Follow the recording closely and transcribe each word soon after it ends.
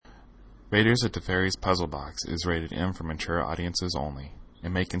Raiders of Teferi's Puzzle Box is rated M for mature audiences only. It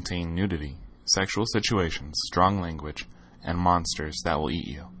may contain nudity, sexual situations, strong language, and monsters that will eat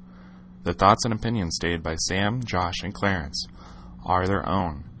you. The thoughts and opinions stated by Sam, Josh, and Clarence are their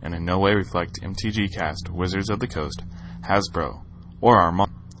own and in no way reflect MTG Cast, Wizards of the Coast, Hasbro, or our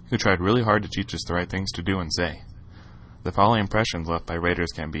mom, who tried really hard to teach us the right things to do and say. The following impressions left by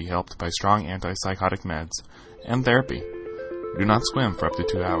Raiders can be helped by strong antipsychotic meds and therapy. Do not swim for up to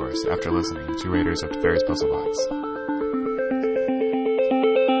 2 hours after listening to Raiders of Teferi's Puzzle Box.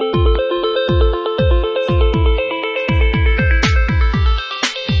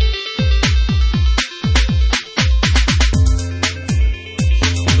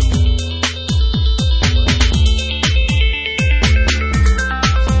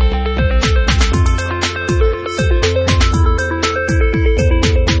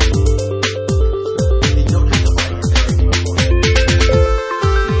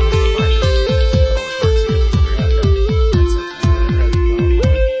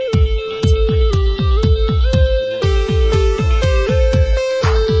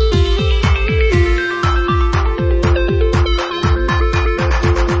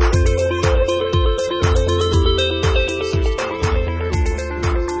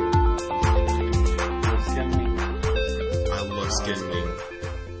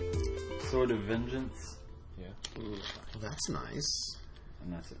 Sword of Vengeance. Yeah. Well, that's nice.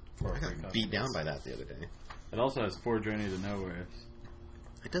 And that's it. I got beat down by that the other day. It also has 4 Journey to Nowhere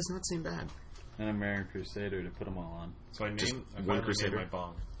It does not seem bad. and a American Crusader to put them all on. So I one Crusader? my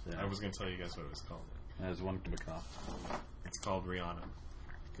bong. Yeah. I was going to tell you guys what it was called. It has 1 Kubikov. It's called Rihanna.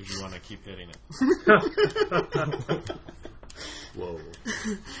 Because you want to keep hitting it. Whoa.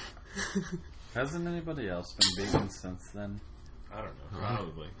 Hasn't anybody else been vegan since then? I don't know.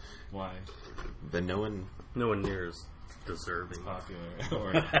 Probably. Why? But no one near as deserving. Popular.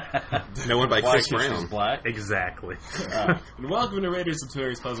 Or no one by Why? Chris 'Cause she's Brown. black? Exactly. And welcome to Raiders of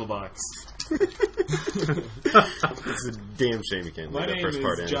Teferi's Puzzle Box. It's a damn shame you can't My leave that name first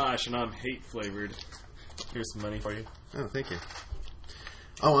part is in. Josh, and I'm hate-flavored. Here's some money for you. Oh, thank you.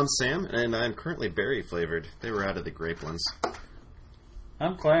 Oh, I'm Sam, and I'm currently berry flavored. They were out of the grape ones.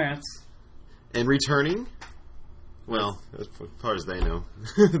 I'm Clarence. And returning, well, as far as they know.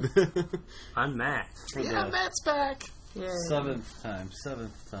 I'm Matt. For Yeah, the Matt's back. 7th time.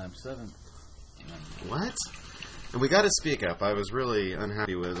 What? And we got to speak up. I was really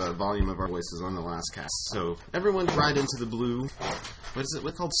unhappy with the volume of our voices on the last cast. So everyone ride into the blue. What is it?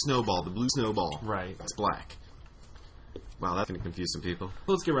 What's called snowball? The blue snowball. Right. It's black. Wow, that's going to confuse some people.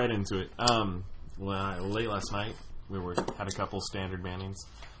 Let's get right into it. Late last night, we had a couple standard bannings.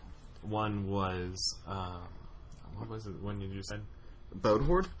 One was, what was it? One you just said? Bone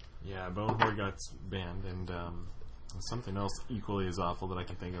Horde? Yeah, Bone Horde got banned, and something else equally as awful that I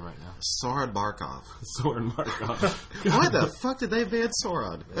can think of right now. Sorad Barkov. Soren Markov. Why the fuck did they ban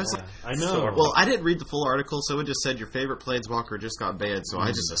Sorad? That's Yeah. I know. well, I didn't read the full article, so it just said your favorite Planeswalker just got banned, so I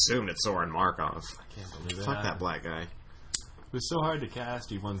just assumed it's Soren Markov. I can't believe that. Fuck that black guy. It was so hard to cast.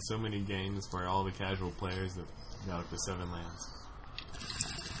 He won so many games for all the casual players that got up to 7 lands.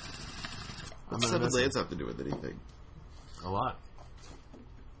 What's 7 lands have to do with anything? A lot.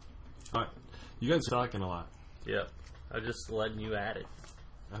 All right. You guys are talking a lot. Yep. I'm just letting you at it.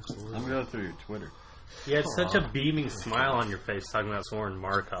 Absolutely. I'm going through your Twitter. You had such a beaming smile on your face talking about Soren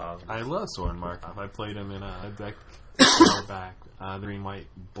Markov. I love Soren Markov. I played him in a deck a while back, the green, white,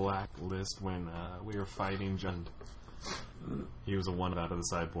 black list when we were fighting Jund. He was a 1 out of the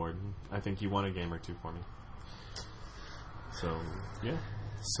sideboard. I think he won a game or 2 for me. So, yeah.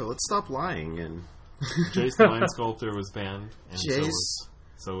 So let's stop lying and... Jace the Mind Sculptor was banned. And Jace?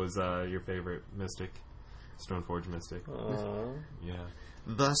 So was your favorite Mystic, Stoneforge Mystic. Yeah.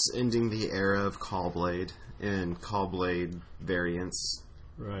 Thus ending the era of Callblade and Callblade variants.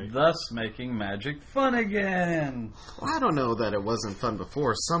 Right. Thus making Magic fun again. Well, I don't know that it wasn't fun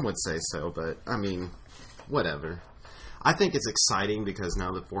before. Some would say so, but, I mean, whatever. I think it's exciting because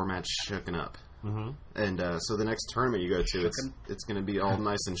now the format's shooken up. Mm-hmm. And so the next tournament you go to, it's going to be all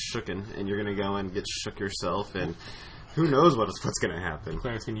nice and shooken, and you're going to go and get shook yourself, and who knows what's going to happen.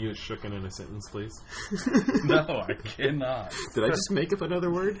 Clarence, can you use shooken in a sentence, please? No, I cannot. Did I just make up another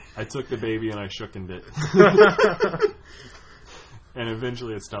word? I took the baby and I shookened it. And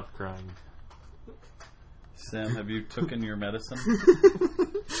eventually it stopped crying. Sam, have you taken your medicine?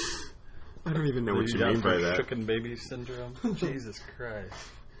 I don't even know what you got mean by that. Chicken baby syndrome? Jesus Christ.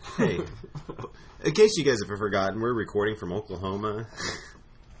 Hey, in case you guys have forgotten, we're recording from Oklahoma.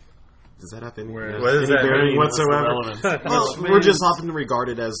 Does that have any, Where- What does any that bearing mean? What's the whatsoever? relevance? Well, we're just often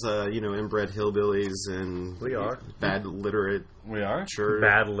regarded as, inbred hillbillies and We are. bad literate. We are? Sure.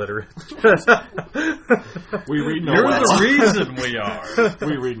 Bad literate. We read no You're well. the reason we are.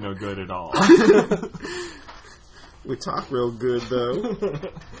 We read no good at all. We talk real good, though.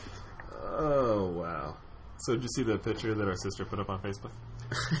 Oh, wow. So did you see the picture that our sister put up on Facebook?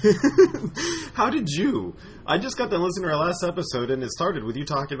 How did you? I just got done listening to our last episode, and it started with you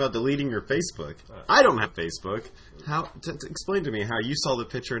talking about deleting your Facebook. I don't have Facebook. How? Explain to me how you saw the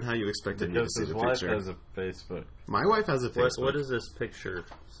picture and how you expected me to Because see his the wife picture. has a Facebook. My wife has a Facebook. What is this picture?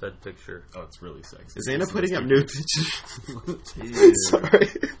 Said picture. Oh, it's really sexy. Is Anna putting up nude pictures? Ew. Sorry.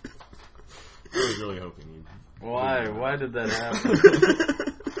 I was really hoping you... Why? Why did that happen?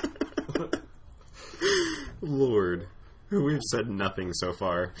 Lord. We've said nothing so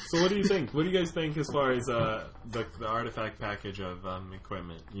far. So what do you think? What do you guys think as far as the artifact package of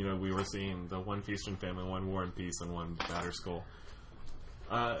equipment? You know, we were seeing the one Feast and Famine, one War and Peace, and one Batter Skull.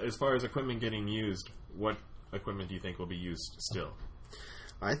 As far as equipment getting used, what equipment do you think will be used still?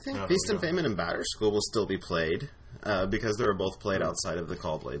 I think No, Feast we and Famine and Batter School will still be played because they were both played outside of the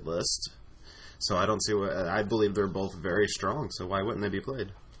Callblade list. So I don't see what... I believe they're both very strong, so why wouldn't they be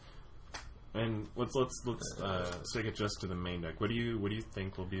played? And let's stick it just to the main deck. What do you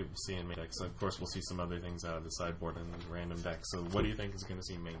think we'll be seeing main deck? So of course we'll see some other things out of the sideboard and random decks. So what do you think is going to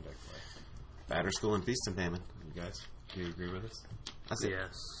see main deck play? Batter School and Feast and Famine. You guys, do you agree with us? That's it.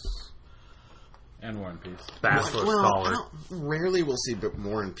 Yes. And War and Peace. Basilisk Well, collar. rarely we'll see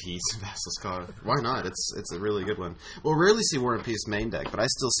War and Peace Basilisk Collar. Why not? It's a really good one. We'll rarely see War and Peace main deck, but I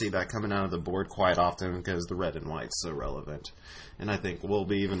still see that coming out of the board quite often because the red and white's so relevant. And I think will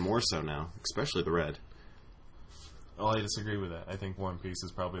be even more so now, especially the red. Oh, I disagree with that. I think War and Peace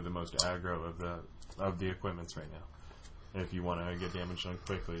is probably the most aggro of the equipments right now. And if you want to get damage done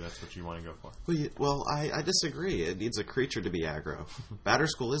quickly, that's what you want to go for. Well, I disagree. It needs a creature to be aggro. Batter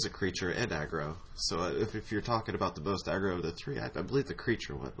School is a creature and aggro. So if you're talking about the most aggro of the three, I believe the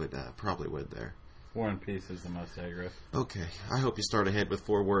creature would probably would there. War and Peace is the most aggro. Okay. I hope you start ahead with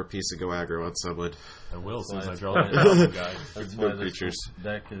 4 War and Peace and go aggro on someone. I will, since I That's draw why- the guy. That's No why this creatures.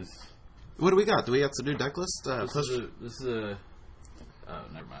 deck is... What do we got? Do we have some new deck list? This is a... Oh,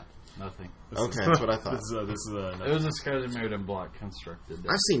 never mind. Nothing. Okay, that's what I thought. This is It was a Skazimir and Block constructed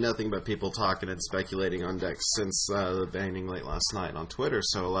deck. I've seen nothing but people talking and speculating on decks since the banning late last night on Twitter.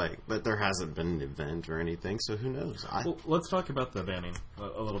 So, but there hasn't been an event or anything. So who knows? Well, let's talk about the banning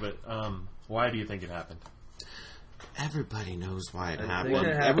a little bit. Why do you think it happened? Everybody knows why it I happened. think it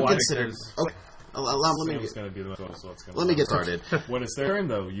Everyone happened considers. because- Okay, let me Sam's going to be the one, so it's going let me get started. When it's their turn,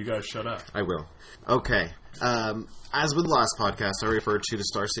 though, you guys shut up. I will. Okay. As with the last podcast, I referred to the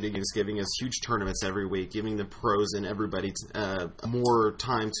Star City Games giving us huge tournaments every week, giving the pros and everybody more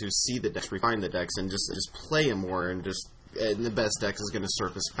time to see the decks, refine the decks, and just play them more, and the best decks is going to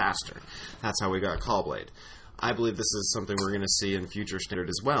surface faster. That's how we got Callblade. I believe this is something we're going to see in future Standard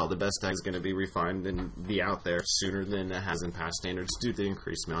as well. The best deck is going to be refined and be out there sooner than it has in past Standards due to the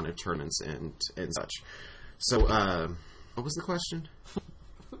increased amount of tournaments and such. So, what was the question?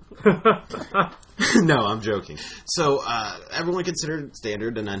 No, I'm joking. So, everyone considered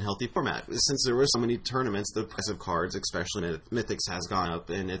Standard an unhealthy format. Since there were so many tournaments, the price of cards, especially Mythics, has gone up,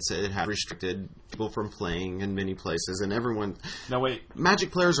 and it had restricted people from playing in many places, and everyone... Now, wait.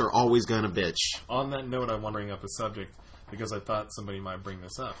 Magic players are always going to bitch. On that note, I want to bring up a subject because I thought somebody might bring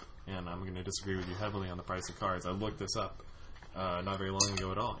this up, and I'm going to disagree with you heavily on the price of cards. I looked this up not very long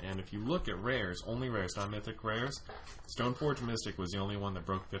ago at all, and if you look at rares, only rares, not mythic rares, Stoneforge Mystic was the only one that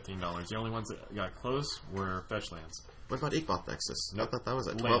broke $15. The only ones that got close were fetch lands. What about Iqbal Nexus? I thought that was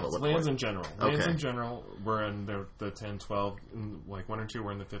at 12 Lands, at one lands point. in general. Okay. Lands in general were in the 10, 12, like 1 or 2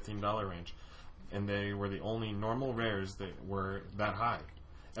 were in the $15 range. And they were the only normal rares that were that high.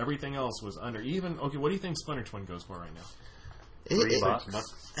 Everything else was under. Even, okay, what do you think Splinter Twin goes for right now?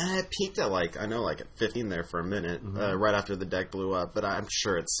 It peaked at at 15 there for a minute, right after the deck blew up, but I'm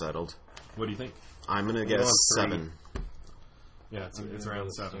sure it's settled. What do you think? I'm going to guess 7. Yeah, it's around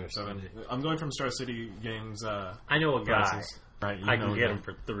 7. I'm going from Star City Games. I know a guy. prices. Right, you I know can get him. him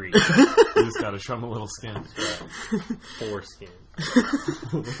for 3. You just got to show him a little skin. 4 skin.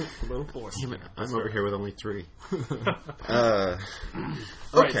 Little force. I'm over here with only 3. Right,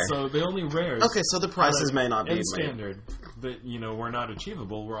 Okay. so the only rares. Okay, so the prices may not be in made. standard that were not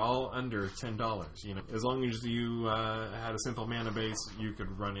achievable. Were all under $10. As long as you had a simple mana base, you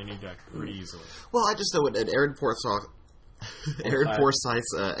could run any deck pretty easily. Well, I just know at Aaron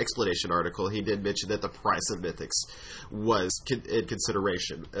Forsyth's explanation article, he did mention that the price of Mythics was in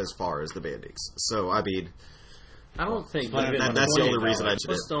consideration as far as the bandings. So, I mean, I don't think that's the only reason I did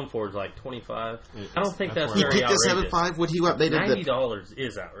it. Stoneforge like $25. I don't think that's He very picked this outrageous. at 5. Would he updated $90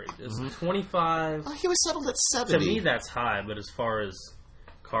 is outrageous. $25. Oh, he was settled at 70. To me, that's high. But as far as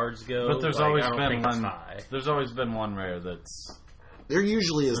cards go, But there's like, always I don't been think it's one. high. There's always been one rare that's. There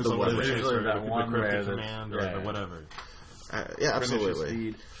usually is the one. There's usually that one rare command that's, or the whatever. Yeah,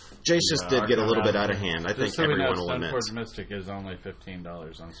 absolutely. Jace just did get a little bit out of hand. I think so everyone will admit. Stoneforge Mystic is only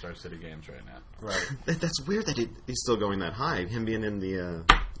 $15 on Star City Games right now. Right. That's weird that he's still going that high. Him being in the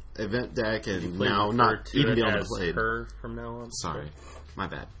event deck and now not even being able to play. Her from now on. Sorry, my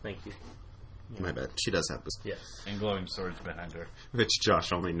bad. Thank you. My bad. She does have this. Yes. And glowing swords behind her. Which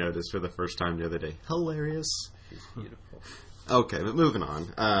Josh only noticed for the first time the other day. Hilarious. She's beautiful. Okay, but moving on.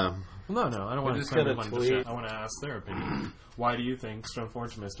 No, I don't want to just spend got a money tweet. to chat. I want to ask their opinion. Why do you think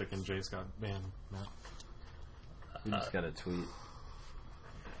Stoneforge Mystic and Jace got banned, Matt? We just got a tweet.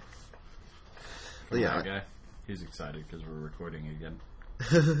 Yeah. That guy. He's excited because we're recording again.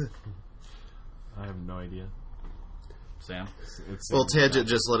 I have no idea. Sam? Well, Ted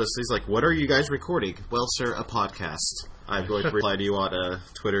just let us. He's like, "What are you guys recording?" Well, sir, a podcast. I'm going to reply to you on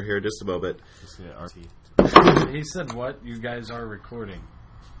Twitter here in just a moment. RT. He said, "What? You guys are recording?"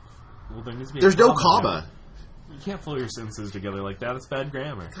 Well, there needs to be There's a no comma. comma. You can't flow your sentences together like that. It's bad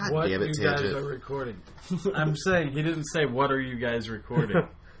grammar. God What damn it, you guys Tangent. are recording? I'm saying he didn't say, "What are you guys recording?"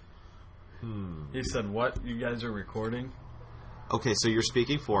 He said, "What you guys are recording?" Okay, so you're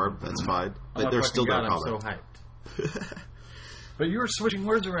speaking for him. That's fine. But Oh, there's still no God, I'm comma. so hyped. But you were switching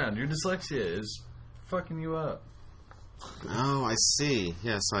words around. Your dyslexia is fucking you up. Oh, I see.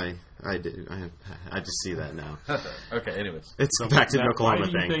 Yes, I do. I just see that now. Okay, anyways. It's back to the Why Oklahoma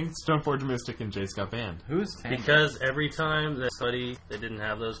do you thing. think Stoneforge Mystic and Jace got banned? Who's Tanner? Because every time that somebody that didn't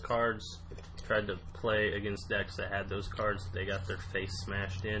have those cards tried to play against decks that had those cards, they got their face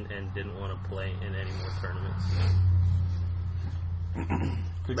smashed in and didn't want to play in any more tournaments.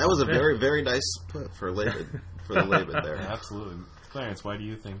 That was a very, very nice put for Laban, for the Laban there. Yeah, absolutely. Clarence, why do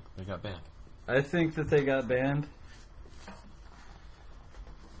you think they got banned? I think that they got banned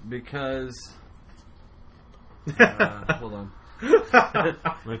because... hold on. I'm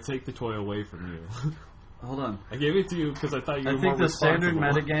going to take the toy away from you. Hold on. I gave it to you because I thought you were I think more the standard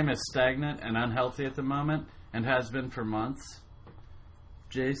responsible. metagame is stagnant and unhealthy at the moment and has been for months.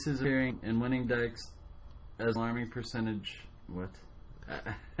 Jace is appearing in winning decks as alarming percentage... What?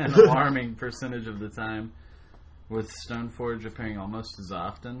 An alarming percentage of the time, with Stoneforge appearing almost as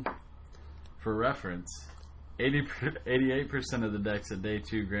often. For reference, 88% of the decks at Day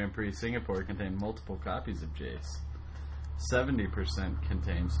 2 Grand Prix Singapore contain multiple copies of Jace. 70%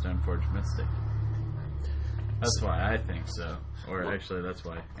 contain Stoneforge Mystic. That's why I think so. Or actually, that's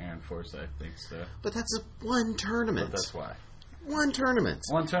why Aaron Forsyth thinks so. But that's one tournament. But that's why. One tournament.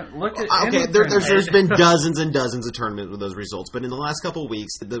 Look at Okay, any there's been dozens and dozens of tournaments with those results, but in the last couple of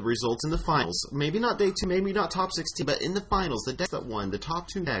weeks, the results in the finals, maybe not Day 2, maybe not top 16, but in the finals, the decks that won, the top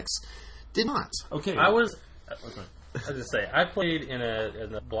 2 decks, did not. Okay. I was going to say, I played in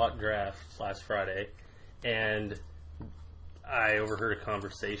a block draft last Friday, and I overheard a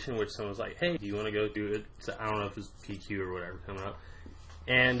conversation which someone was like, "Hey, do you want to go do it?" So I don't know if it's PQ or whatever coming up.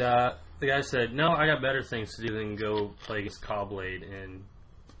 And the guy said, "No, I got better things to do than go play against Cobblade and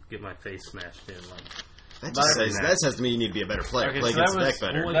get my face smashed in." Like, That says to me you need to be a better player. Okay, Play so against that the was- deck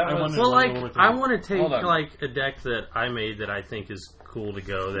better. well, I wanted well, to like go with I the- want to take Hold on. like a deck that I made that I think is cool to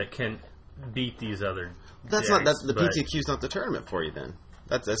go that can beat these other. That's decks, not the but- PTQ's not the tournament for you then.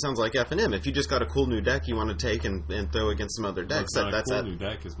 That sounds like F&M. If you just got a cool new deck you want to take and throw against some other decks, Well, that's a cool it. new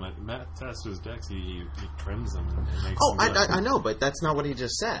deck. Is Matt tests his decks. He trims them and makes Oh, them better. I know, but that's not what he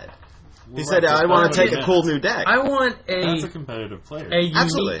just said. He Well, said, that's "I want what to he take a meant. cool new deck." I want That's a a competitive player.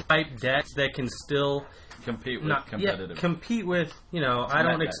 Absolutely. unique type deck that can still compete with not competitive. compete with. I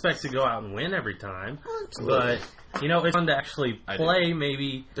don't decks. expect to go out and win every time, Absolutely. but it's fun to actually I do. play.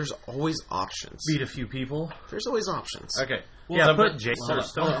 Maybe There's always options. beat a few people. There's always options. Okay. Yeah, put but- Jason or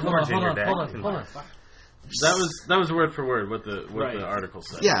hold on, Stoneforge in your deck. hold on. That was word for word what the article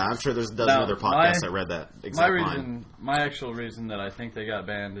said. Yeah, I'm sure there's a dozen Now, other podcasts that read that exact line. My actual reason that I think they got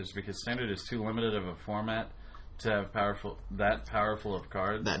banned is because Standard is too limited of a format to have that powerful of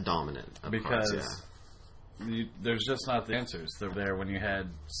cards. That dominant. Of because cards, there's just not the answers. They're there when you had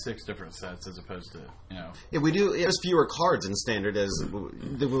 6 different sets as opposed to Yeah, we do. There's fewer cards in Standard as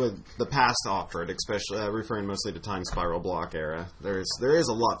the past offered, especially referring mostly to Time Spiral block era. There is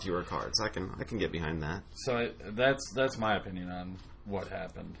a lot fewer cards. I can get behind that. So that's my opinion on what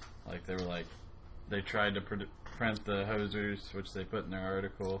happened. Like they tried to print the hosers, which they put in their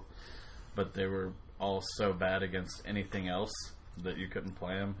article, but they were all so bad against anything else that you couldn't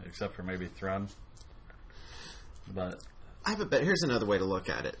play them except for maybe Thrun. But I have a bet. Here's another way to look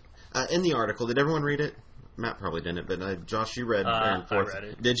at it. In the article, did everyone read it? Matt probably didn't, but Josh, you read Aaron Forsyth. I read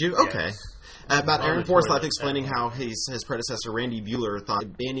it. Did you? Yeah. Okay. About Aaron Forsyth explaining how his predecessor Randy Bueller thought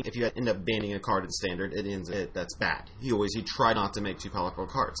banning, if you end up banning a card in standard, that's bad. He tried not to make too powerful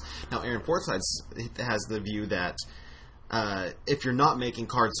cards. Now Aaron Forsyth has the view that if you're not making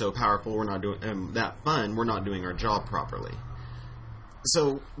cards so powerful, we're not doing that fun. We're not doing our job properly.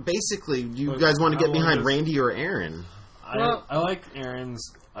 So basically, you guys want to get behind Randy or Aaron? I like Aaron's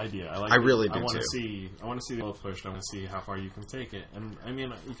idea. I really do I want too. I want to see the ball pushed. I want to see how far you can take it. And I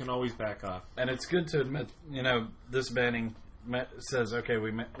mean, you can always back off. and it's good to admit, this banning says, okay,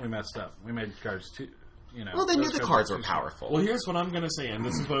 we messed up. We made cards too. Well, they knew those the cards were too strong. powerful. Well, here's what I'm going to say, and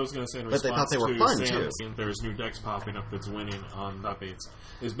this is what I was going to say in But they response thought they were to fun, Sam too. saying there's new decks popping up that's winning on updates.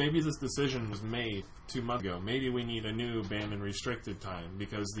 Is maybe this decision was made 2 months ago. Maybe we need a new banned and restricted time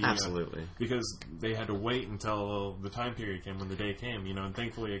because Absolutely. Because they had to wait until the time period came when the day came, and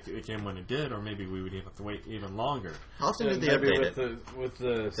thankfully it came when it did, or maybe we would have to wait even longer. How often did they Maybe update it? with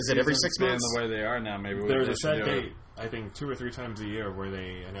the Is it every 6 being months? the way they are now, maybe There's they a should set do date, I think 2 or 3 times a year where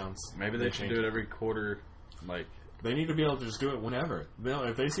they announce. Maybe they should change do it every quarter, like. They need to be able to just do it whenever.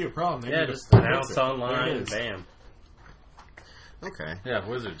 If they see a problem, they need just to announce fix it. online There it and is. bam. Okay. Yeah,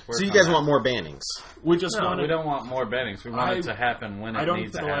 Wizards. So you guys want more bannings? We just No, want we don't want more bannings. We want it to happen when it I don't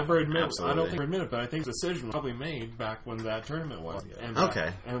needs think to they'll happen. ever admit. Absolutely. I don't think they'll admit it, but I think the decision was probably made back when that tournament was. And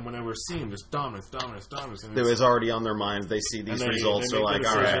Okay. And when they were seeing just dominance. And It was already on their mind. They see these results. They're like,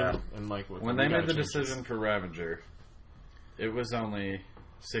 all right. And like, When they made the decision for Ravager, it was only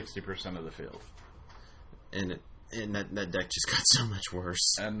 60% of the field. And that deck just got so much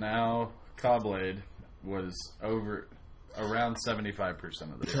worse. And now Cobblade was around 75% of the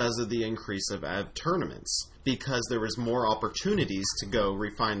field. Because of the increase of tournaments. Because there was more opportunities to go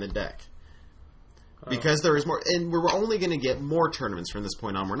refine the deck. Because there is more, and we're only going to get more tournaments from this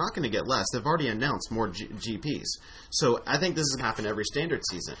point on. We're not going to get less. They've already announced more GPs. So I think this is going to happen every standard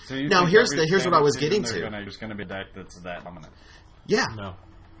season. So you now think here's every what I was standard getting season to. There's going to be a deck that's that dominant. Yeah. No.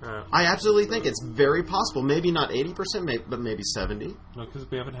 I absolutely think it's very possible. Maybe not 80%, but maybe 70%. No, because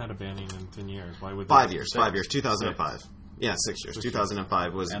we haven't had a banning in 10 years. Why would 5 they? years. 5 years. 2005. Yeah, 6 years.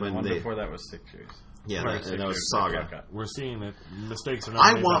 2005 was And when the one they. before that was 6 years. Yeah, Or that 6 was years. Saga. Okay. We're seeing that mistakes are not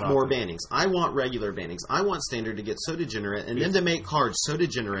I made want that more often. bannings. I want regular bannings. I want standard to get so degenerate, and then to make cards so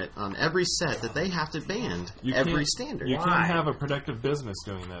degenerate on every set that they have to ban every can't- standard. You can't have a productive business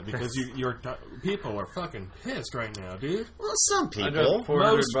doing that because people are fucking pissed right now, dude. Well, some I people. got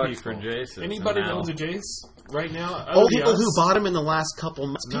 $400 Most for people. Jason. Anybody and that now- owns a Jace right now? Oh, other people than who us, bought them in the last couple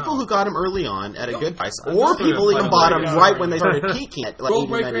months. People who got them early on at a good price. I'm Or just gonna people even find bought out them right right now. when they started peaking at like Well,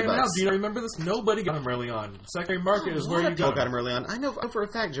 80, right 90 now, bucks. do you remember this? Nobody got them early on. Secondary market is where A lot you of people got got them. them early on. I know for a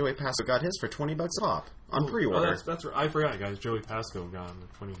fact Joey Paso got his for $20 a pop on Oh, pre-order. that's right. I forgot, guys. Joey Pasco got him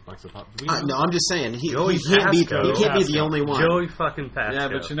 $20 a pop. No, I'm just saying he Joey can't be Pasco. the only one. Joey fucking Pasco. Yeah,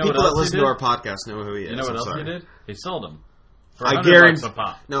 but you know People what that else listen he to did? our podcast know who he is. You know what I'm else sorry. he did? He sold them. For I $100 guarantee. a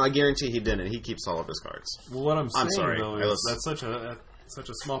pop. No, I guarantee he didn't. He keeps all of his cards. Well, what I'm saying, sorry. though, I is was- that's such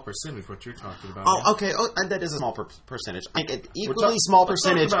a small percentage what you're talking about. Oh, man. okay. Oh, and that is a small percentage. I think an equally talk- small let's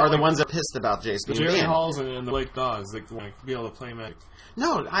talk percentage about, are the like, ones that pissed about Jace The being Jerry banned. Halls and the Blake Dawes that want to be able to play Magic.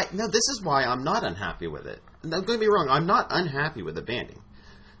 No, this is why I'm not unhappy with it. Now, don't get me wrong. I'm not unhappy with the banning.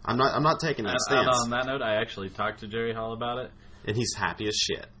 I'm not taking that And stance. on that note, I actually talked to Jerry Hall about it. And he's happy as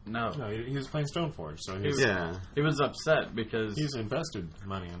shit. No. No, he was playing Stoneforge, so Yeah. He was upset because he's invested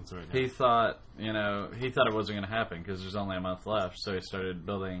money into it now. he thought it wasn't going to happen because there's only a month left. So he started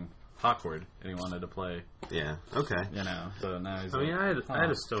building Hawkward, and he wanted to play, Yeah. Okay. So now he's I mean, I had huh.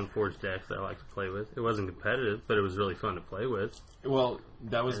 a Stoneforge deck that I like to play with. It wasn't competitive, but it was really fun to play with. Well,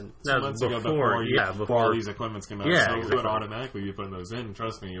 that was And 2 that was months ago before, before before these equipments came out. Yeah, so we exactly. would automatically be putting those in.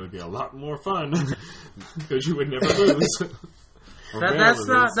 Trust me, it would be a lot more fun because you would never lose. Or barely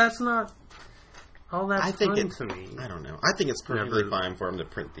lose. That's not all that I think fun it. to me. I don't know. I think it's perfectly Never- fine for him to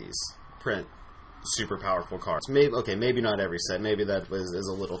print super powerful cards. Maybe not every set. Maybe that is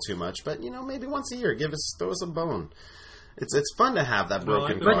a little too much. But maybe once a year, throw us a bone. It's fun to have that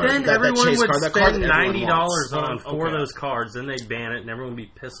broken Well, card. But then that everyone chase would card, that card spend that everyone wants. $90 on four Okay. of those cards, then they'd ban it, and everyone would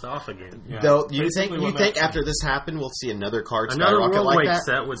be pissed off again. Yeah. Though you Basically think what Matt said. after this happened, we'll see another card Another skyrocket World like Wake that?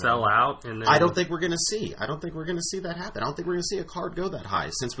 set would sell out, and then I don't think we're going to see. I don't think we're going to see that happen. I don't think we're going to see a card go that high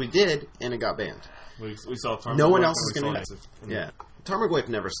since we did, and it got banned. We saw Tarmogoyf No one and else we is going saw to. it. Yeah. Tarmogoyf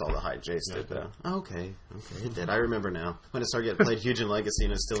never saw the high. Jace Yeah, did, it did. though. Oh, okay, it did. I remember now. When it started getting played huge in Legacy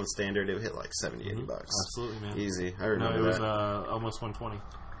and it was still in Standard, it hit like 70, 80 bucks. Absolutely, man. Easy. I No, remember it was that. almost 120.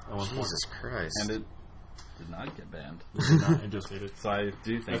 At one point. Jesus Christ. And did not get banned. I just did it. So I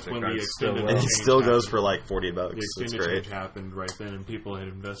do think That's the when the card still extended will. And it change still goes happened. for like $40. The That's exchange great. change happened right then, and people had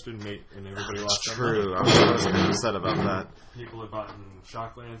invested, and everybody lost their True. money. I was upset about that. People had bought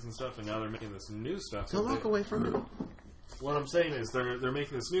Shocklands and stuff, and now they're making this new stuff. Don't walk away from it. What I'm saying is they're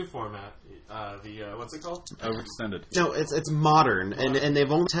making this new format. What's it called? Overextended. No, it's modern, and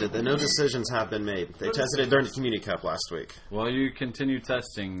they've only tested it. No decisions have been made. They tested it during the Community Cup last week. While you continue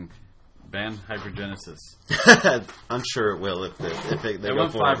testing, ban hypergenesis. I'm sure it will if they It go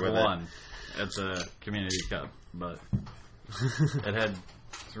went forward 5-1 with it. at the Community Cup, but it had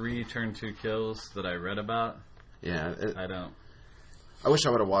 3 turn 2 kills that I read about. Yeah, I wish I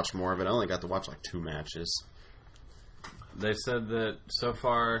would have watched more of it. I only got to watch like 2 matches. They said that so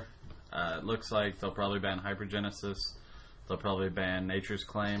far, it looks like they'll probably ban hypergenesis. They'll probably ban Nature's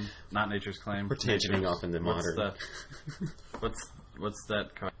Claim. Not Nature's Claim. We're tangenting off into modern. What's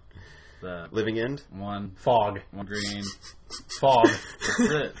that card? The Living End? one Fog. green. Fog. That's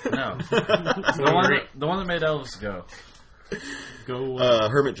it. No. the one that made elves go. Go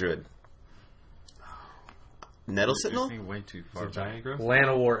Hermit Druid. Nettle You're Sentinel? taking way too far back. Giant Growth?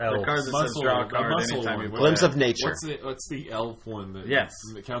 Llanowar The Elves. card that says Muscle- draw a a card muscle anytime one. you play. Glimpse of Nature. What's the elf one that Yes.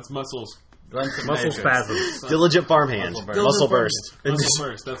 that counts muscles? Glimpse of Muscle Nature. Spasms. Diligent Farmhand. Muscle Burst. Muscle Burst. Muscle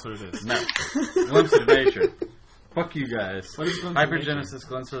burst. That's what it is. No. Glimpse of Nature. Fuck you guys. What is Glimpse of Nature? Hypergenesis,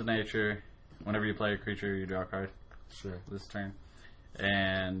 Glimpse of Nature. Whenever you play a creature, you draw a card Sure. this turn.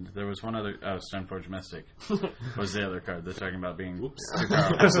 And there was one other... Oh, Stoneforge Mystic was the other card. They're talking about being... Whoops.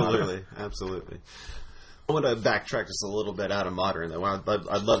 Absolutely. Absolutely. I want to backtrack just a little bit out of modern, though.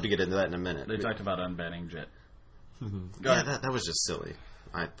 I'd love to get into that in a minute. They talked about unbanning Jit. Yeah, that was just silly.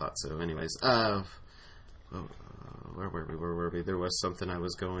 I thought so. Anyways, where were we? There was something I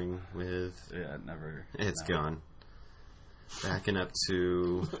was going with. Yeah, it never... It's no. gone. Backing up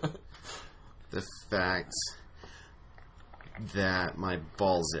to the fact that my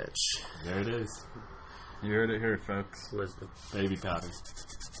balls itch. There it is. You heard it here, folks. Wisdom. Baby powder.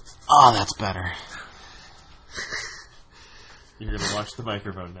 Oh, that's better. You're gonna watch the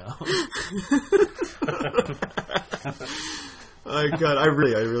microphone now. I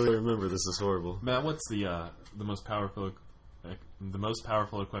really remember this is horrible. Matt, what's the most powerful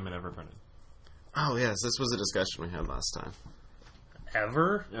equipment ever printed? Oh yes, this was a discussion we had last time.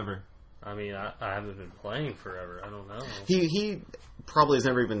 Ever? Ever. I mean, I haven't been playing forever. I don't know. He probably has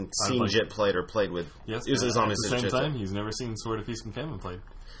never even seen like- Jit played or played with. Yes. It was at on the his same Jit. time, he's never seen Sword of Feast and Famine played.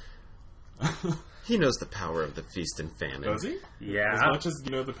 He knows the power of the feast and famine. Does he? Yeah. As much as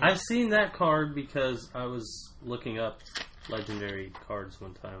you know the. I've seen that card because I was looking up legendary cards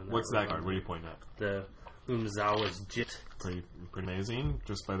one time. And What's was that card? on What are you pointing at? The Umzawa's Jit. Pretty amazing.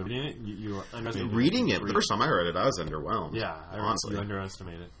 Just by reading it, you understand. Reading it, the first time I read it, I was underwhelmed. Yeah, honestly. you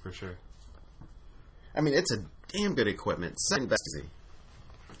underestimate it for sure. I mean, it's a damn good equipment. Second best easy.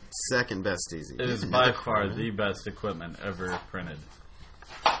 Second best easy. It is by far the best equipment ever printed.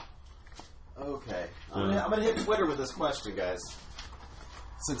 Okay, I'm gonna hit Twitter with this question, guys.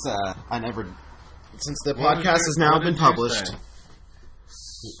 Since the podcast has now been published.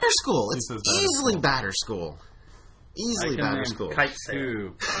 Batter School. It's He says Batter easily School. Batter School. Easily Batter School. Kite Sail.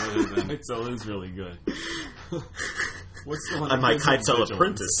 Two. other than- Excel is really good. What's the one? I might that kite gives sail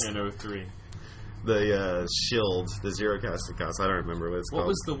vigilance apprentice. in 03? The shield, the zero casting cost. I don't remember what it's What called.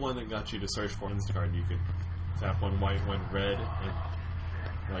 was the one that got you to search for Instacard? You could tap one white, one red, and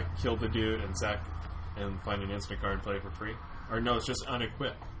like kill the dude and sack and find an Instacard play for free. Or no, it's just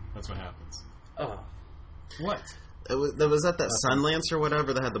unequip. That's what happens. Oh. What? Was that Sunlance or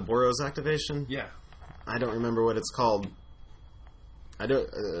whatever that had the Boros activation? Yeah. I don't remember what it's called. I don't.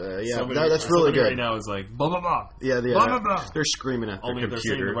 Yeah, Somebody that's really somebody good. Right now is like blah blah blah. Yeah, Blah, blah, blah. they're screaming at their Only if they're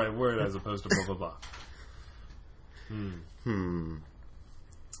saying computer. the right word as opposed to blah blah blah.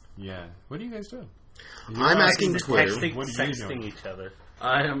 Yeah. What are you guys doing? I'm asking Twitter. Texting, What are you sexting doing? each other.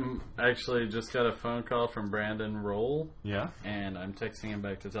 I am actually just got a phone call from Brandon Roll, Yeah. and I'm texting him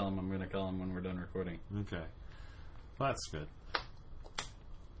back to tell him I'm going to call him when we're done recording. Okay. Well, that's good.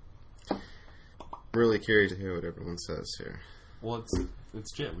 Really curious to hear what everyone says here. Well,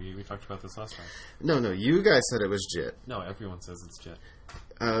 it's JIT. We talked about this last time. No, you guys said it was JIT. No, everyone says it's JIT.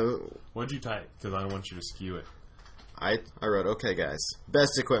 Uh, What'd you type? Because I don't want you to skew it. I wrote, okay, guys,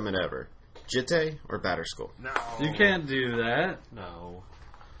 best equipment ever. JIT or Batter School? No. You can't do that. No.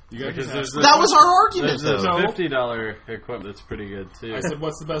 You guys Because just there's asked- the- That was our argument, There's though. $50 equipment that's pretty good too. I said,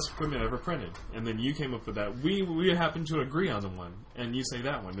 "What's the best equipment ever printed?" And then you came up with that. We happen to agree on the one, and you say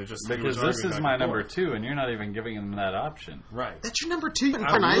that one. They're just because we were this arguing is back my and number forth. 2, and you're not even giving them that option. Right. That's your number 2 in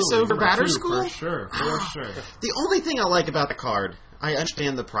Absolutely, ISO for number Batter 2, School? for sure. The only thing I like about the card, I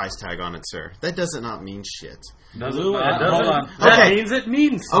understand the price tag on it, sir. That does not mean shit. Doesn't Blue matter. and Hold red. on. That Okay. means it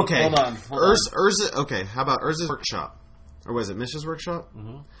means. Okay. Hold on. Urza, okay, how about Urza's Workshop? Or was it Mish's Workshop?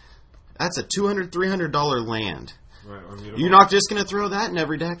 Mm-hmm. That's a $200, $300 land. Right. Or mutable. You're not just going to throw that in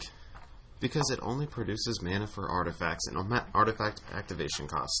every deck? Because it only produces mana for artifacts and artifact activation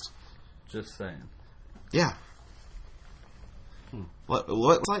cost. Just saying. Yeah.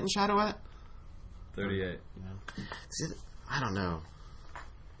 What's Light and Shadow at? 38. See, I don't know.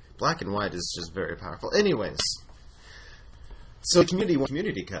 Black and white is just very powerful. Anyways. So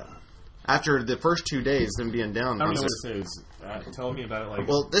Community Cup. After the first 2 days, them being down. I don't know what this is. Tell me about it. Like,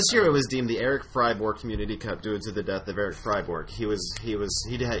 Well, this year it was deemed the Eric Freiborg Community Cup due to the death of Eric Freiborg. He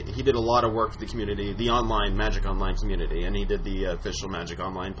did a lot of work for the community, the online Magic Online community, and he did the official Magic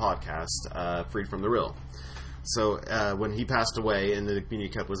Online podcast, Freed from the Real. So when he passed away and the Community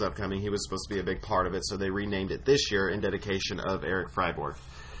Cup was upcoming, he was supposed to be a big part of it. So they renamed it this year in dedication of Eric Freiborg.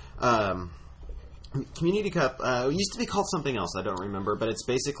 Community Cup used to be called something else, I don't remember, but it's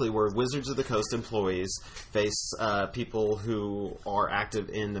basically where Wizards of the Coast employees face people who are active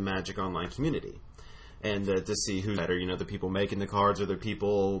in the Magic Online community. And to see who's better, the people making the cards or the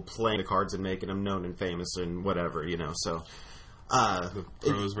people playing the cards and making them known and famous and whatever, so... the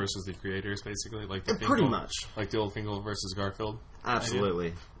pros versus the creators, basically, like the pretty Finkel, much. like the old Finkel versus Garfield.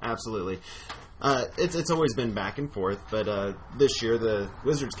 Absolutely. It's always been back and forth, but this year the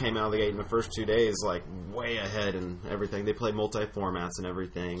Wizards came out of the gate in the first 2 days, like, way ahead and everything. They played multi-formats and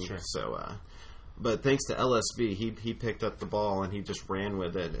everything. Sure. So, but thanks to LSB, he picked up the ball and he just ran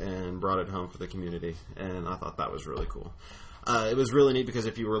with it and brought it home for the community, and I thought that was really cool. It was really neat because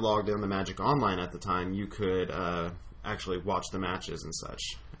if you were logged in the Magic Online at the time, you could actually watch the matches and such,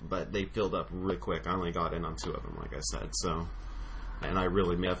 but they filled up really quick. I only got in on 2 of them, like I said, so, and I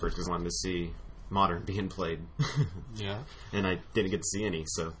really made effort because I wanted to see Modern being played. Yeah. And I didn't get to see any,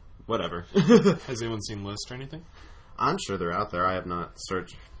 so whatever. Has anyone seen lists or anything? I'm sure they're out there. I have not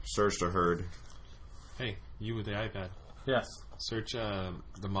searched or heard. Hey, you with the iPad. Yes. Search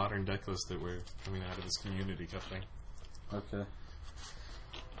the Modern deck list that we're coming out of this Community Cup thing. Okay.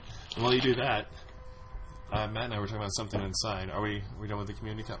 And while you do that, Matt and I were talking about something inside. Are we done with the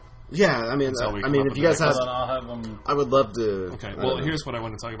Community Cup? Yeah, I mean, That's how we come up if with you guys the have, Hold on, I'll have them. I would love to. Okay, well, here's what I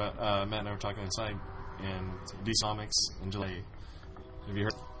want to talk about. Matt and I were talking inside, and D-Comics in July. Have you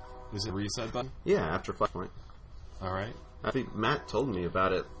heard? Is it a reset button? Yeah, after Flashpoint. All right. I think Matt told me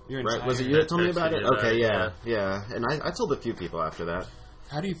about it. You're Right? inside. Was it you that told me about it? Texted you Okay, about it, yeah. And I told a few people after that.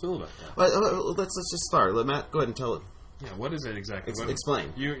 How do you feel about that? Well, let's just start. Let Matt go ahead and tell it. Yeah, what is it exactly?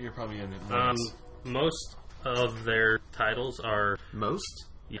 Explain. You're probably in it. Most of their titles are Most?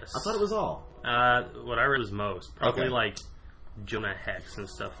 yes. I thought it was all. What I read was most. Probably Okay. like Jonah Hex and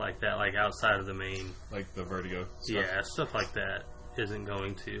stuff like that, like outside of the main. Like the Vertigo stuff. Yeah, stuff like that isn't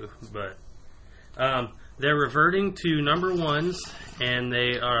going to. But they're reverting to number ones, and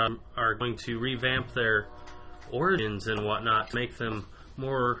they are going to revamp their origins and whatnot, make them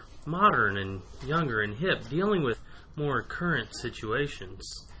more modern and younger and hip, dealing with more current situations.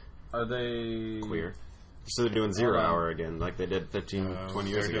 Are they Queer. So they're doing 0 hour again, like they did 15, 20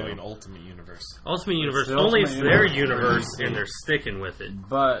 years They're ago. doing Ultimate Universe. Ultimate Universe, the only Ultimate it's their Universe. universe, and they're sticking with it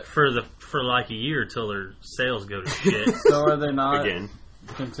But for like a year till their sales go to shit. so are they not Again.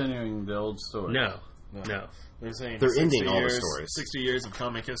 continuing the old story? No. They're saying They're 60 ending all the years, stories. 60 years of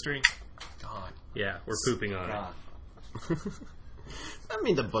comic history. God. Yeah, we're pooping on God. I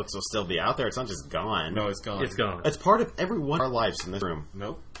mean, the books will still be out there. It's not just gone. No, it's gone. it. It's gone. It's part of every one of our lives in this room.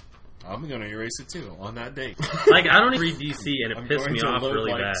 Nope. I'm going to erase it too on that date. Like, I don't even read DC, and I'm it pissed going me to off load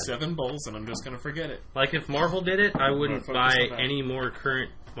really like bad. 7 bowls and I'm just going to forget it. Like, if Marvel did it, I wouldn't focus buy on that. any more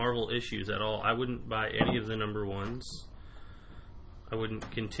current Marvel issues at all. I wouldn't buy any of the number ones. I wouldn't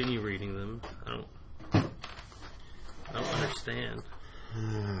continue reading them. I don't understand.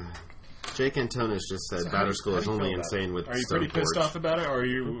 Jake Antonis just said Batter School is How do you only feel about insane it? with Are you Stone pretty pissed Forge. off about it, or are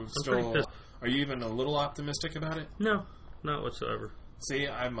you pretty still? pissed. Are you even a little optimistic about it? No, not whatsoever. See,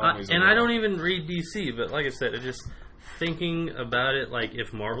 I'm always. And I don't even read DC, but like I said, just thinking about it, like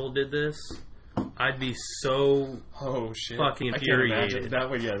if Marvel did this, I'd be so Oh shit! fucking I can't infuriated. imagine. That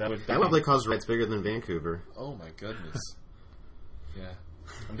would. Yeah, that would. That would probably cause rights bigger than Vancouver. Oh my goodness. Yeah.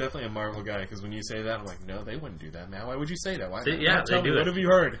 I'm definitely a Marvel guy because when you say that, I'm like, no, they wouldn't do that now. Why would you say that? Why? Yeah, tell they me, do what it. have you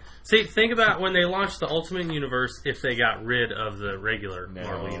heard? See, think about when they launched the Ultimate Universe. If they got rid of the regular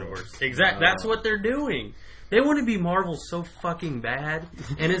Marvel Universe, that's what they're doing. They want to be Marvel so fucking bad,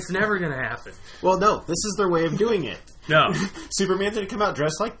 and it's never going to happen. Well, no, this is their way of doing it. No. Superman's going to come out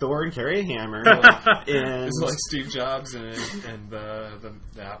dressed like Thor and carry a hammer. And It's like Steve Jobs and the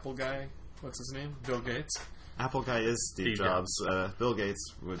Apple guy. What's his name? Bill Gates. Apple guy is Steve Jobs. Bill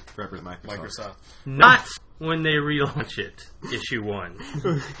Gates would represent Microsoft. Not when they relaunch it, issue 1.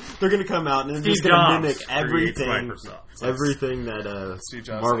 They're going to come out and it's going to mimic everything that Steve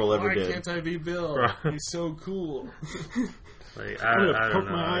Jobs Marvel ever why did. Why can't I be Bill? He's so cool. Like, I'm going I to don't poke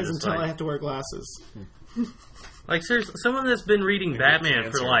know. my eyes until I have to wear glasses. Like, seriously, someone that's been reading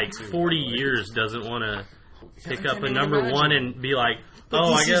Batman for like 40 years doesn't want to pick up a number 1 and be like, But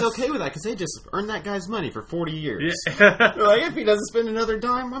I DC's guess okay with that because they just earned that guy's money for 40 years. They're like, if he doesn't spend another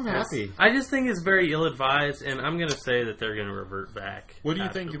dime, I'm happy. I just think it's very ill-advised, and I'm going to say that they're going to revert back. What do you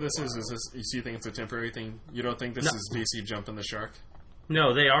think this is? You think it's a temporary thing? You don't think this is DC jumping the shark?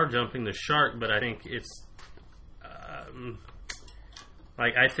 No, they are jumping the shark, but I think it's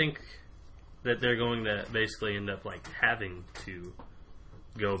I think that they're going to basically end up like having to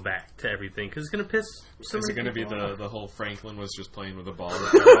go back to everything because it's going to piss. Is it going to be the whole Franklin was just playing with a ball?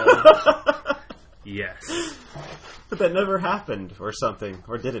 Yes, but that never happened, or something,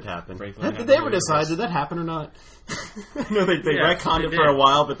 or did it happen? Did they ever decide did that happen or not? No, they retconned it for a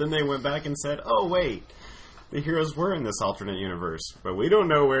while, but then they went back and said, "Oh wait, the heroes were in this alternate universe, but we don't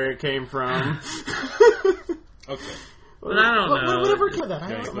know where it came from." Okay. But I don't know. Whatever came that.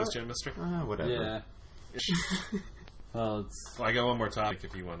 Any question, Mister? Whatever. Yeah. Well, I got one more topic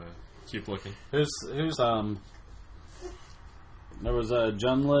if you want to keep looking. There was a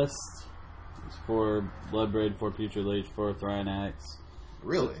Jun list for Bloodbraid, 4 Future Leech, 4 Thrynax,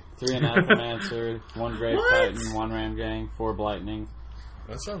 Really? 3 Anathemancer, 1 Grave Titan, 1 Ram Gang, 4 Blightning.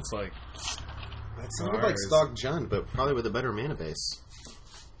 That sounds like That sounded like Stock Jun, but probably with a better mana base.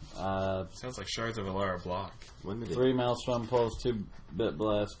 sounds like Shards of Alara block. Limited. 3 Maelstrom Pulse, 2 Bit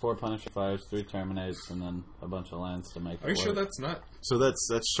Blast, 4 Punishing Fires, 3 Terminates, and then a bunch of lands to make it Are you work. sure that's not? So that's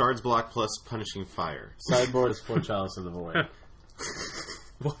Shards block plus Punishing Fire. Sideboard is 4 Chalice of the Void.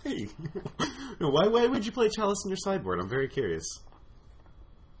 Why? No, why would you play Chalice in your sideboard? I'm very curious.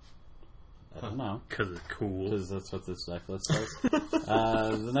 I don't know. because it's cool. Because that's what this deck looks like.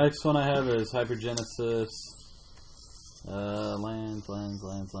 The next one I have is Hypergenesis.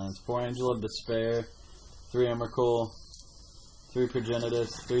 Lands. 4 Angel of Despair, 3 Emrakul, 3 Progenitus,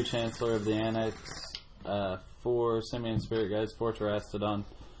 3 Chancellor of the Annex, 4 Simian Spirit Guides, 4 Terastodon,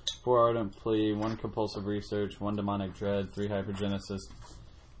 4 Ardent Plea, 1 Compulsive Research, 1 Demonic Dread, 3 Hypergenesis,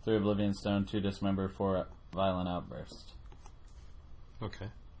 3 Oblivion Stone, 2 Dismember, 4 Violent Outburst. Okay.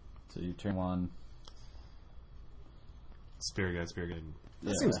 So you turn 1. Spirit Guide.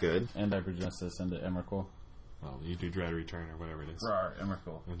 That seems good. And Hypergenesis into Emrakul. Well, you do Dread Return or whatever it is. Rar,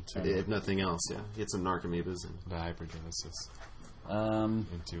 Emrakul. Into If nothing else, yeah. Get some Narcomoebas and the Hypergenesis.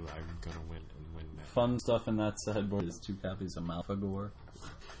 Into I'm gonna win that. Fun stuff in that sideboard is 2 copies of Malphagor.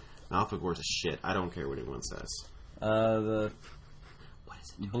 Alphagor's a shit. I don't care what anyone says. The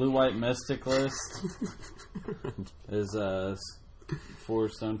Blue-White Mystic list is 4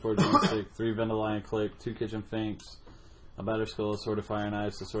 Stoneforge Mystic, 3 Vendalion Click, 2 Kitchen Finks, a Batter Skull, a Sword of Fire and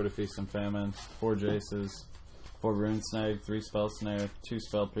Ice, a Sword of Feast and Famine, 4 Jaces, 4 Rune Snag, 3 Spell Snare, 2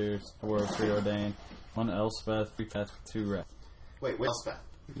 Spell Pierce, 4 Preordain, 1 Elspeth, 3 Cast, 2 Wrath. Wait, Elspeth.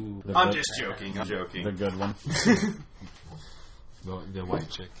 I'm just joking. I'm joking. The good one. The white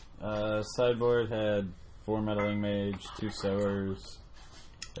chick. Sideboard had 4 Meddling Mage, 2 Sowers,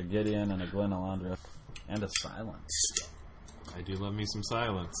 a Gideon, and a Glen Alondra, and a Silence. I do love me some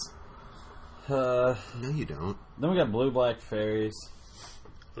silence. No, you don't. Then we got Blue-Black Fairies.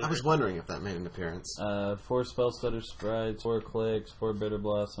 I was wondering if that made an appearance. 4 Spellstutter Sprites, 4 Clicks, 4 Bitter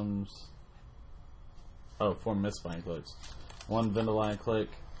Blossoms. 4 Mistbind Clicks. 1 Vendalion Click,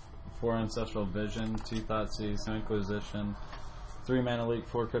 4 Ancestral Vision, 2 Thoughtseize, 2 Inquisition, 3 Mana Leak,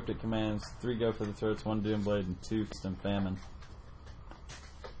 4 Cryptic Commands, 3 Go for the Throats, 1 Doomblade, and 2 Feast and Famine.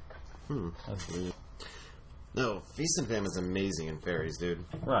 That's weird. No, Feast and Famine is amazing in Fairies, dude.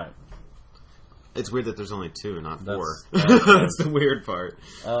 Right. It's weird that there's only 2 and not 4. That's- That's the weird part.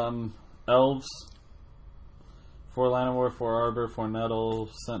 Elves. 4 Llanowar, 4 Arbor, 4 Nettle,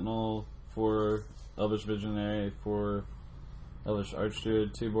 Sentinel, 4 Elvish Visionary, 4 Elvish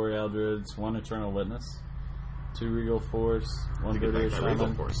Archdruid, 2 Boreal Druids, 1 Eternal Witness, 2 Regal Force, 1 Birdier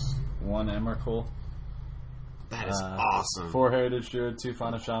Shaman, 1 Emrakul. That is awesome. 4 Heritage Druid, 2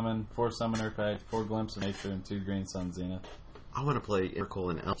 Fauna Shaman, 4 Summoner Pact, 4 Glimpse of Nature, and 2 Green Sun Zenith. I want to play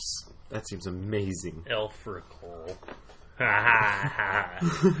Emrakul and Elves. That seems amazing. Elfrical.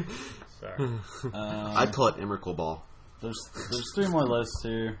 Sorry. I'd call it Emrakul Ball. There's 3 more lists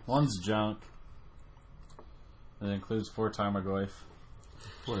here. One's junk. It includes 4 Tarmogoyf.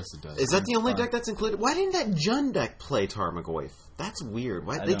 Of course it does. Is that the only deck that's included? Why didn't that Jund deck play Tarmogoyf? That's weird.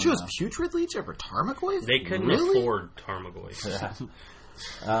 Why they chose Putrid Leech over Tarmogoyf? They couldn't afford Tarmogoyf. Yeah.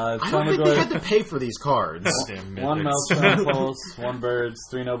 I don't think they had to pay for these cards. 1 Maelstrom Pulse, 1 Birds,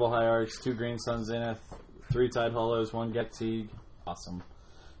 3 Noble Hierarchs, 2 Green Sun Zenith, 3 Tide Hollows, 1 Gektig. Awesome.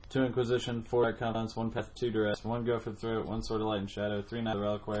 2 Inquisition, 4 Red Compounds, 1 Path, 2 Duress, 1 Go for the Throat, 1 Sword of Light and Shadow, 3 Night of the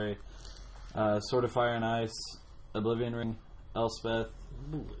Reliquary, Sword of Fire and Ice, Oblivion Ring, Elspeth.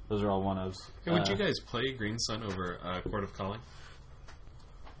 Those are all 1-ofs. Hey, would you guys play Green Sun over Court of Calling?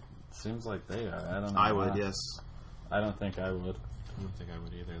 Seems like they are. I don't know. I would, yes. I don't think I would. I don't think I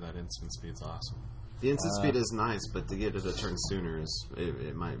would either. That instant speed's awesome. The instant speed is nice, but to get it a turn sooner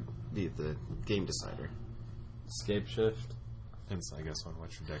it might be the game decider. Escape Shift. Depends, I guess, on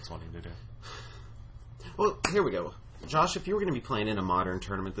what your deck's wanting to do. Well, here we go. Josh, if you were going to be playing in a modern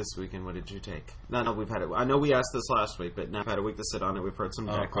tournament this weekend, what did you take? No, we've had it. I know we asked this last week, but now we've had a week to sit on it. We've heard some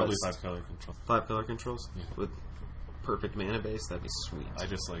deck probably lists. 5 color control. 5 color controls? Yeah. With perfect mana base? That'd be sweet. I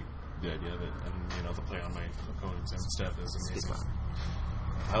just like the idea of it, and the play on my opponent's end step is amazing.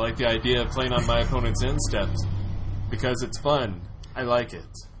 I like the idea of playing on my opponent's end steps because it's fun. I like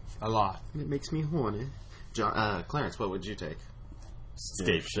it a lot. It makes me horny. Clarence, what would you take?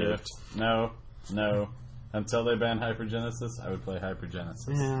 Escape Shift. No. Until they ban Hypergenesis, I would play Hypergenesis.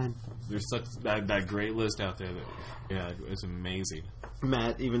 Man. There's such that great list out there that it's amazing.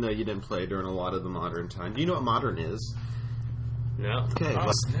 Matt, even though you didn't play during a lot of the modern time, do you know what modern is? No. Okay.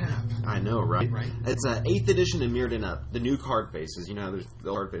 Oh, snap. I know, right? Right. It's 8th edition and Mirrored Up. The new card faces. You know how there's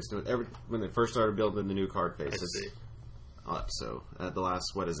the card face. When they first started building the new card faces. So, the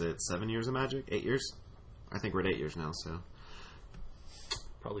last, 7 years of Magic? 8 years? I think we're at 8 years now, so.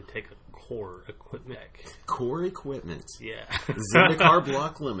 Probably take a core equipment deck. Core equipment. Yeah. Zendikar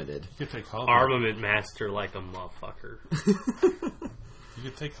Block Limited. You could take Hallblade. Armament Master like a motherfucker. You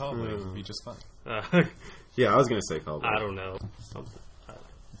could take Hallblade. It'd be just fun. Yeah, I was going to say Hallblade. I don't know.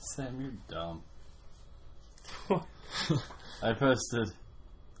 Sam, you're dumb. I posted.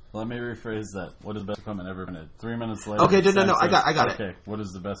 Let me rephrase that. What is the best equipment ever printed? 3 minutes later. Okay, no, I got it. Okay, what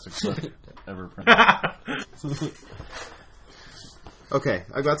is the best equipment ever printed? Okay,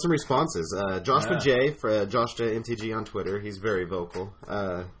 I got some responses. Joshua J, for Josh J MTG on Twitter, he's very vocal.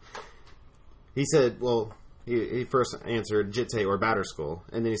 He said, he first answered Jitte or Batterskull,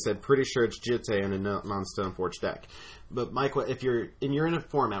 and then he said, pretty sure it's Jitte in a non-Stoneforge deck. But Mike, if you're in a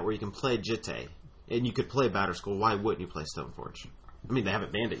format where you can play Jitte, and you could play Batterskull, why wouldn't you play Stoneforge? I mean, they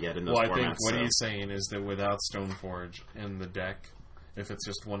haven't banned it yet in those formats. I think what he's saying is that without Stoneforge in the deck, if it's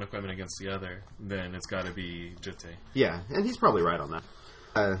just one equipment against the other, then it's got to be Jitte. Yeah, and he's probably right on that.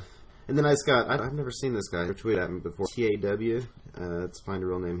 And then I've never seen this guy tweet at me before. TAW. Let's find a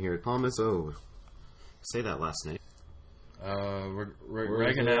real name here. Thomas O. Say that last name.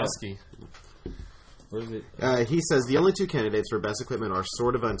 Reganowski. Where is it? He says the only 2 candidates for best equipment are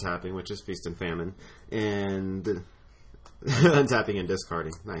Sword of Untapping, which is Feast and Famine, and untapping and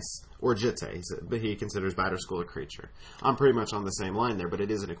discarding. Nice. Or Jitte, but he considers Batterskull a creature. I'm pretty much on the same line there, but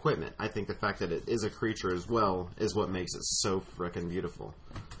it is an equipment. I think the fact that it is a creature as well is what makes it so frickin' beautiful.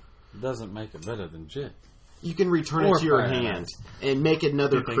 It doesn't make it better than Jit. You can return it to your hand and make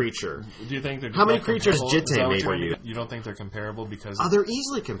another creature. Do you think they're how many creatures Jitte made for you? You don't think they're comparable because they're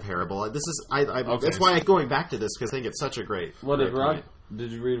easily comparable. This is that's why I'm going back to this because I think it's such a great. What did point.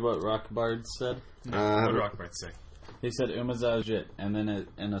 Did you read what Rockbard said? what did Rockbart say? He said Umazao Jit, and then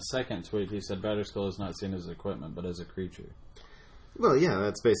in a second tweet he said Batterskull is not seen as equipment but as a creature. Well, yeah,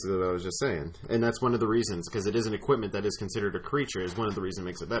 that's basically what I was just saying, and that's one of the reasons because it is an equipment that is considered a creature is one of the reasons it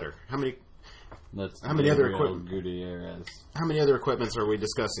makes it better. How many other equipments are we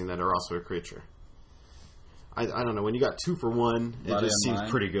discussing that are also a creature? I don't know. When you got 2 for 1, it Body just seems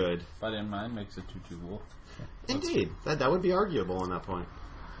pretty good. Body and Mind makes a 2/2 wolf. Indeed, that would be arguable on that point.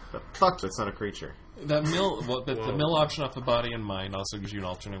 But fuck, it's not a creature. That the mill option off the Body and Mind also gives you an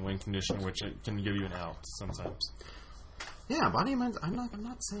alternate win condition, which it can give you an out sometimes. Yeah, Body and Mind. I'm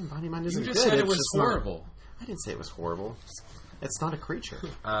not saying Body and Mind isn't good. You just said it was horrible. I didn't say it was horrible. It's not a creature.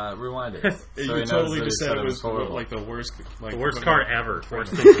 Rewind it. So you totally just said it was horrible. like the worst. The worst card ever. Worse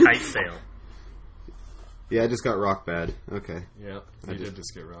than Kite Sail. Yeah, I just got Rock Bad. Okay. Yeah, you did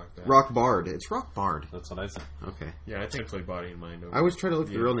just get Rock Bad. Rock Bard. It's Rock Bard. That's what I said. Okay. Yeah, I think I played Body and Mind over. I always try to look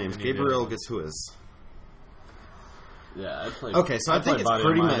at the real names. Gabriel Gasuas. Yeah, I played. Okay, so I think it's Body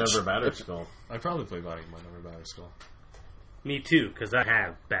pretty and Mind much over Batterskull. I probably played Body and Mind over Batterskull. Me too, because I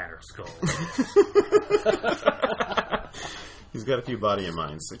have Batter Skull. He's got a few body and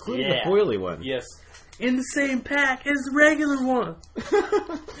minds, including Yeah. the foily one. Yes. In the same pack as the regular one.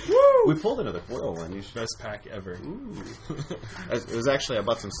 We pulled another foil one. You should. Best pack ever. It was actually, I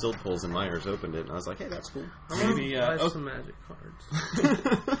bought some steel pulls and Myers opened it, and I was like, hey, that's cool. Maybe, Buy some magic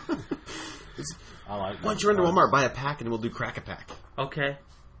cards. I like Once you're into Walmart, buy a pack and we'll do crack a pack. Okay.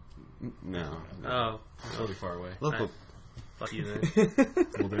 No. Oh. totally far away. Local. Fuck you then.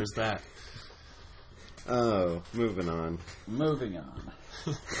 Well, there's that. Oh, moving on. Moving on.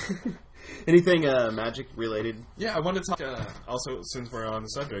 Anything magic related? Yeah, I want to talk. Also, since we're on the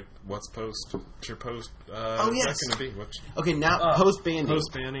subject, what's your post? Yes. Deck going to be? What's Okay, now post banding.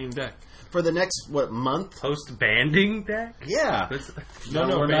 post banning deck? For the next, month? Post-banding deck? Yeah. No,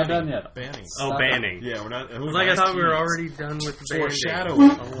 we're not done yet. Banning. Oh, banning. Yeah, we're not. I thought we were already done with banning Foreshadowing.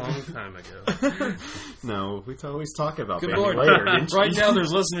 a long time ago. No, we always talk about Good banding lord! later. didn't Right you? now,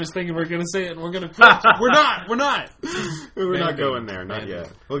 there's listeners thinking we're going to say it, and we're going to quit. We're not. We're not. We're not Banding. going there, not yet.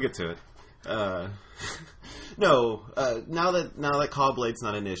 We'll get to it. No, now that Call Blade's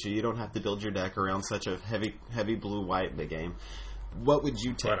not an issue, you don't have to build your deck around such a heavy blue-white big game. What would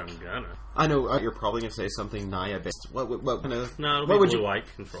you take? But I'm gonna. I know you're probably going to say something Naya-based. What kind of... No, it'll what be would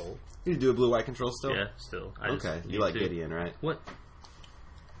blue-white control. You do a blue-white control still? Yeah, still. I just Okay, need you like to- Gideon, right? What?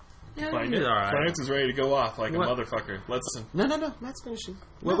 Yeah, Find he's it. alright. Clarence is ready to go off like What? a motherfucker. Let's. No, Matt's finishing.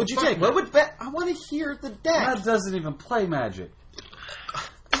 What No, would you fuck take? that. What would... I want to hear the deck. That doesn't even play Magic.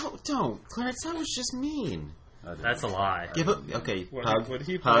 Oh, don't. Clarence, that was just mean. That's a lie. Give up. Okay, hug. What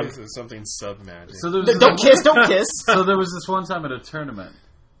he hug. plays is something sub-magic. So there was Don't kiss, don't kiss. So there was this one time at a tournament.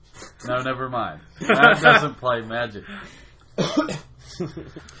 No, never mind. That doesn't play Magic. I'm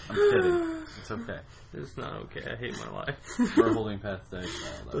kidding. It's okay. It's not okay. I hate my life. We're holding past that.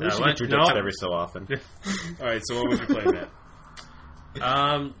 We should what? get your No. decks every so often. Alright, so what would you play, Matt?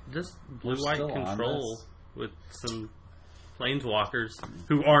 Just We're blue-white still on control this. with some planeswalkers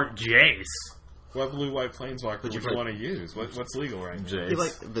who aren't Jace. What blue-white planeswalker would you play? want to use? What's legal right now? You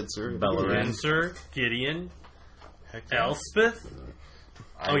like Vincer? Bellerin. Spencer, Gideon, Heck yeah. Elspeth.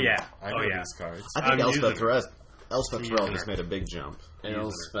 Oh yeah. I Oh know yeah. these cards. I think I'm Elspeth using Terrell using just her. made a big jump.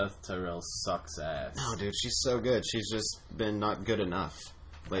 Elspeth Tyrell sucks ass. No, dude, she's so good. She's just been not good enough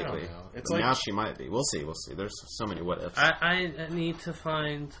lately. know. It's But like- now she might be. We'll see. There's so many what ifs. I need to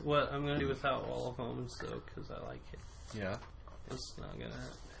find what I'm going to do without Wall of Omens, though, because I like it. Yeah. It's not going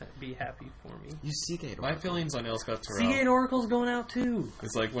to be happy for me. You Seagate. My feelings on Elspeth Terrell Seagate Oracle's going out, too.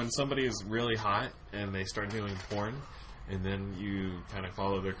 is like when somebody is really hot and they start doing porn, and then you kind of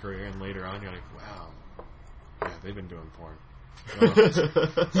follow their career, and later on you're like, wow, yeah, they've been doing porn.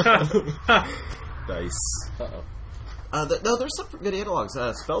 Nice. Uh-oh. No, there's some good analogs.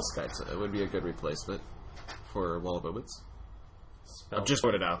 Spell Skites would be a good replacement for Wall of Omens. I've just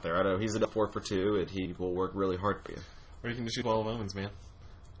put it out there. I know he's a 4 for 2, and he will work really hard for you. Or you can just use Wall of Omens, man.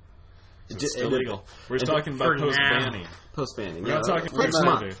 It It's still did- legal. We're just it- talking about for now. post-banning. Post banning. We're not talking next for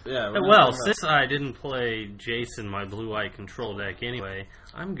month. month. Yeah. Well, since I didn't play Jace in my blue-white control deck anyway,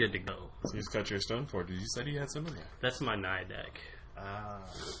 I'm good to go. So you just got your Stone Forge. You said you had some in there. That's my Nye deck.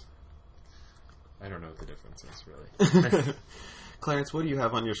 I don't know what the difference is, really. Clarence, what do you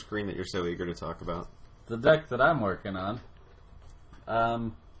have on your screen that you're so eager to talk about? The deck that I'm working on.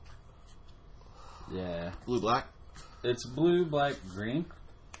 Yeah. Blue black. It's blue, black, green.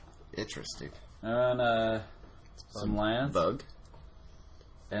 Interesting. I run some lands Bug.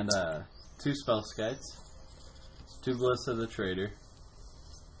 and 2 spell skites, 2 Ballista the Trader,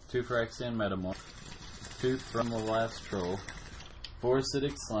 2 Phyrexian Metamorph, 2 from the Last Troll, 4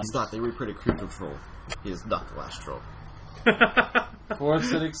 Acidic Slime, He's not. They reprinted Creep Control. He is not the last troll. 4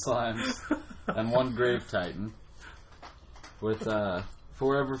 Acidic Slimes, and 1 Grave Titan, with 4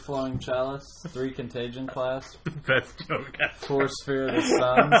 Everflowing Chalice, 3 Contagion Clasp, Best joke ever. 4 Sphere of the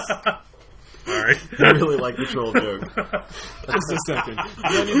Suns. Sorry. I really like the troll joke. Just a second.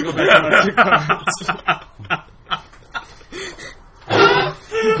 I need to go back to my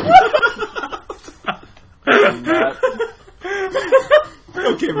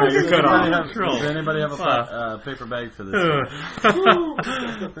Okay, man, you're cut off. Does anybody have a paper bag for this? Oh,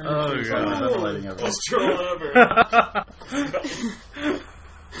 Ventilating over. Best troll ever.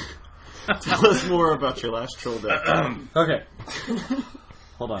 Tell us more about your last troll deck. Okay.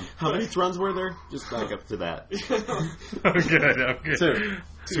 Hold on. How many thruns were there? Just back up to that. Okay. 2.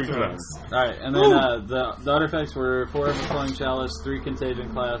 2 thruns. Alright, and then the artifacts were 4 Everflowing Chalice, 3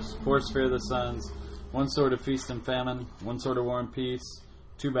 Contagion Clasps, 4 Sphere of the Suns, 1 Sword of Feast and Famine, 1 Sword of War and Peace,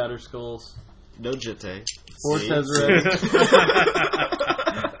 2 Batter Skulls, No Jete. 4 Tezzeret,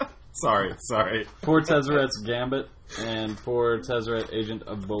 Sorry. 4 Tezzeret's Gambit, and 4 Tezzeret Agent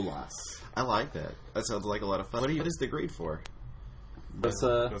of Bolas. I like that. That sounds like a lot of fun. What is the grade for?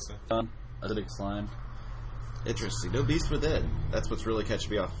 Glissa, Acidic Slime. Interesting. No beast with it. That's what's really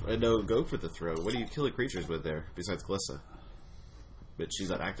catching me off. No goat with the throw. What do you kill the creatures with there, besides Glissa? But she's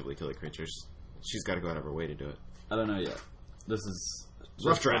not actively killing creatures. She's got to go out of her way to do it. I don't know yet. This is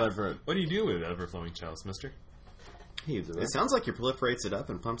Rough draft. what I've read. What do you do with Everflowing Chalice, mister? It sounds like you proliferates it up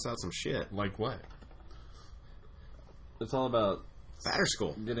and pumps out some shit. Like what? It's all about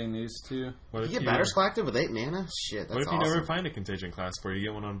Batterskull. getting these two. What You get Batterskull active with 8 mana? Shit, that's What if you awesome. never find a contagion class for it? You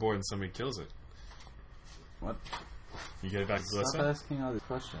get one on board and somebody kills it. What? You get it back to Stop Glissa? asking all these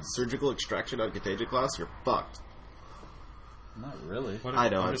questions. Surgical extraction on Contagion class, you're fucked. Not really. What if, I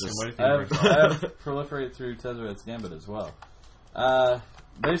know, I'm I'm just just- saying, I what if you have, never I have proliferate through Tezzeret's Gambit as well.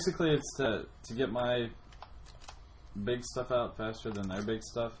 Basically, it's to get my big stuff out faster than their big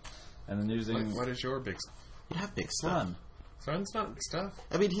stuff, and then using what is your big You have big stuff. Sun, Sun's not stuff?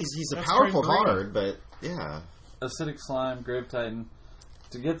 I mean, he's a That's powerful Green. card, but yeah. Acidic Slime, Grave Titan,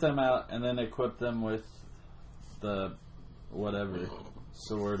 to get them out and then equip them with the whatever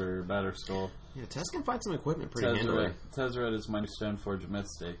sword or Batterskull. Yeah, Tess can find some equipment pretty handily. Tezzeret is my Stoneforge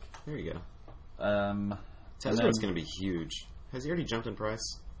Mystic. There you go. Tezzeret's Tezzeret's going to be huge. Has he already jumped in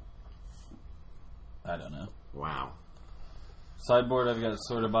price? I don't know. Wow. Sideboard, I've got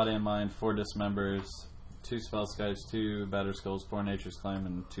Sword of Body and Mind, 4 Dismembers, 2 Spell Skies, 2 Batterskulls, 4 Nature's Claim,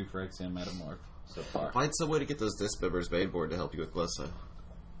 and 2 Phyrexian Metamorph so far. Find some way to get those Dismembers made board to help you with Glissa.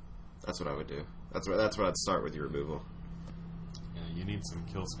 That's what I would do. That's where I'd start with your removal. Yeah, you need some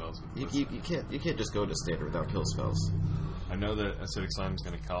kill spells with Glissa. You can't just go to standard without kill spells. I know that Acidic Slime is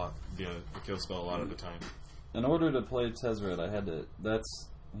going to be a kill spell a lot of the time. In order to play Tezzeret, I had to. That's,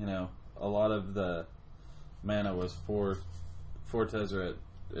 a lot of the mana was for Tezzeret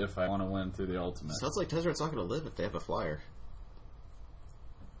if I want to win through the ultimate. Sounds like Tezzeret's not going to live if they have a flyer.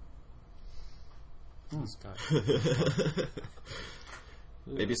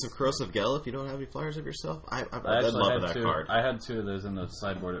 Maybe some Corrosive Gale if you don't have any flyers of yourself. I love that card. I had 2 of those in the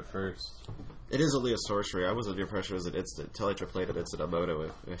sideboard at first. It is only a sorcery. I was under the impression it was an instant. Until I played it instant on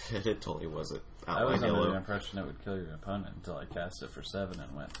Moto, it totally wasn't. I was under the impression it would kill your opponent until I cast it for 7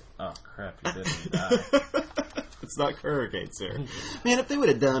 and went, oh crap, you didn't die. It's not Hurricanes here. Man, if they would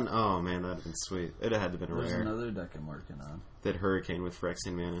have done... Oh, man, that would have been sweet. It would have had to been There's rare. another deck I'm working on. That Hurricane with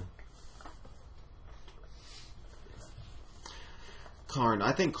Phyrexian mana. Karn.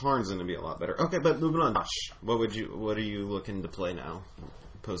 I think Karn's going to be a lot better. Okay, but moving on. Josh, what are you looking to play now?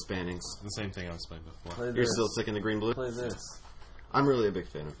 Post bannings. The same thing I was playing before. Play You're this. still sticking to green blue? Play this. I'm really a big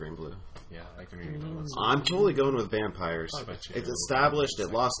fan of green blue. Yeah, I can read about I'm totally going with vampires. Thought about you. It's established, it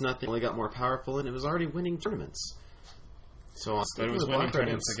lost nothing, only got more powerful, and it was already winning tournaments. So I'll But stick it was with winning Black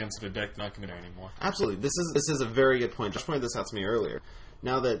tournaments Dragons. against a deck not going to anymore. Absolutely. This is a very good point. Josh pointed this out to me earlier.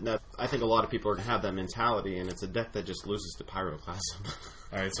 Now that I think a lot of people are going to have that mentality, and it's a deck that just loses to Pyroclasm.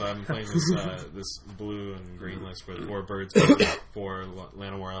 Alright, so I'm playing this blue and green list with 4 birds, 4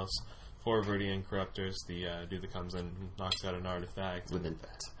 Llanowar Elves, 4 Verdian Corruptors, the dude that comes in and knocks out an artifact. With and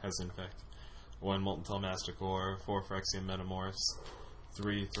Infect. Has Infect. 1 Molten Tell Mastercore, 4 Phyrexian Metamorphs,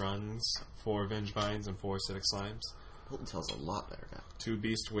 3 Thruns, 4 Vengevines, and 4 Acidic Slimes. Molten Tell's a lot better now. 2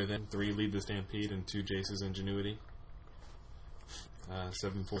 Beast Within, 3 Lead the Stampede, and 2 Jace's Ingenuity.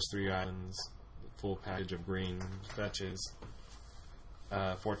 7 Force 3 Islands, full package of green fetches.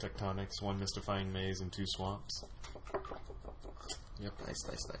 4 Tectonics, 1 Mystifying Maze, and 2 Swamps. Yep. Nice.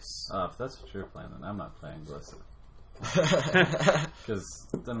 If that's what you're playing, then I'm not playing Glissa. Because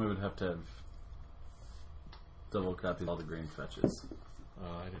then we would have to have double copies of all the green fetches.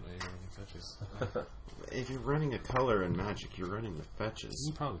 Oh, I didn't know you were running fetches. If you're running a color in Magic, you're running the fetches.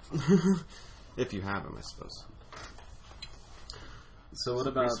 You probably If you have them, I suppose. So what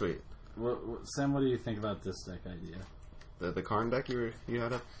Pretty about... sweet. Sam, what do you think about this deck idea? The Karn deck you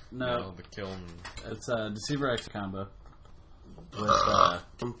had up? No, the Kiln. it's a Deceiver X combo. With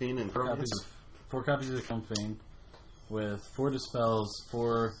Something and 4 copies of the Kiln Fiend, with 4 Dispels,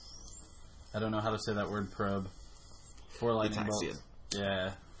 4... I don't know how to say that word, Probe. 4 Lightning Ataxian. Bolts.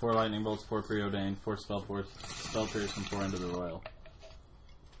 Yeah, 4 Lightning Bolts, 4 Preordained, 4 Spell Pierce, and 4 Into the Royal.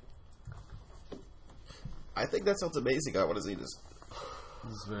 I think that sounds amazing. I want to see this.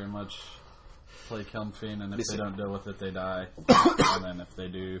 This is very much play Kiln Fiend, and if they don't deal with it, they die. And then if they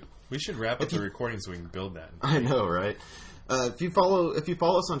do... We should wrap up the recording so we can build that. I know, right? If you follow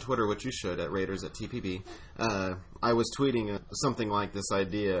us on Twitter, which you should, at Raiders at TPB, I was tweeting something like this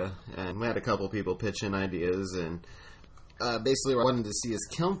idea, and we had a couple people pitch in ideas, and basically what I wanted to see is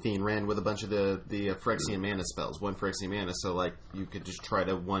Kilnfiend ran with a bunch of the Phyrexian mana spells. 1 Phyrexian mana, so like you could just try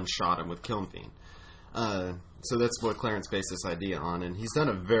to one-shot him with Kilnfiend. So that's what Clarence based this idea on, and he's done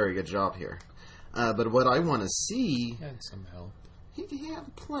a very good job here. But what I want to see... He had some help. He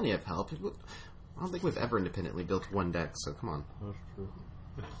had plenty of help. I don't think we've ever independently built one deck, so come on. That's true.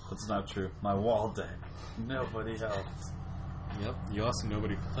 That's not true. My wall deck. Nobody helped. Yep. You also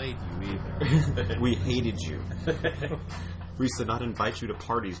nobody played you either. We hated you. We used to not invite you to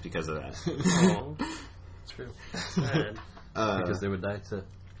parties because of that. Oh, True. man. Because they would die to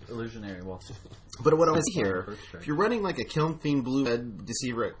illusionary walls. But what I want to see here, if you're running like a Kilnfiend Blue Red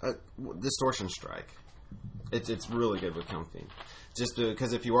Deceiver Distortion Strike, it's really good with Kilnfiend. Just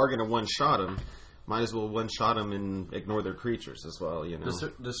because if you are going to one-shot them, might as well one-shot them and ignore their creatures as well, you know.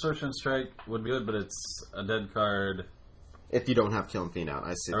 Distortion Strike would be good, but it's a dead card. If you don't have Kilnfiend out,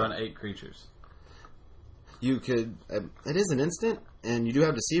 I see Around that. 8 creatures. You could... it is an instant, and you do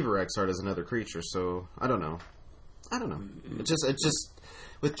have Deceiver Exart as another creature, so I don't know. It just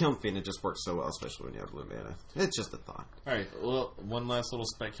with Kilnfiend, it just works so well, especially when you have blue mana. It's just a thought. Alright, well, one last little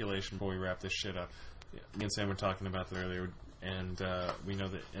speculation before we wrap this shit up. Me and Sam were talking about that earlier, and we know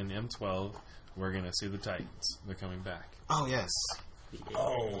that in M12, we're going to see the Titans. They're coming back. Oh, yes.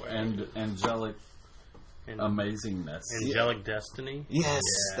 Oh, and angelic amazingness. Angelic Destiny? Yes,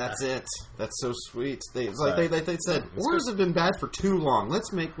 that's it. That's so sweet. They said, Wars have been bad for too long.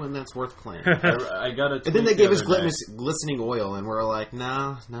 Let's make one that's worth playing. I got a tweet. And then they gave us the glistening oil, and we're like,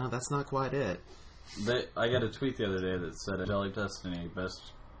 no, that's not quite it. I got a tweet the other day that said Angelic Destiny,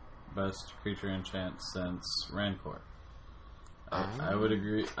 best creature enchant since Rancor. I would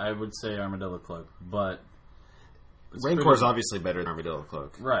agree. I would say Armadillo Cloak, but Rancor is obviously better than Armadillo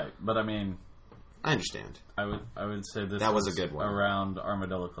Cloak. Right, but I mean, I understand. I would say this that was a good one around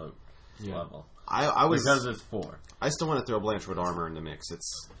Armadillo Cloak level. I was because it's 4. I still want to throw Blanchwood Armor in the mix.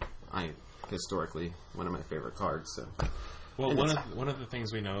 It's historically one of my favorite cards. So. Well, one of the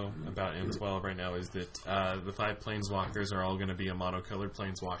things we know about M12 right now is that the 5 Planeswalkers are all going to be a monocolored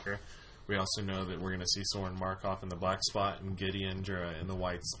Planeswalker. We also know that we're going to see Soren Markov in the black spot and Gideon Jura in the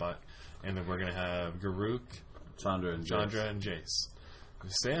white spot. And then we're going to have Garruk, Chandra, and Jace.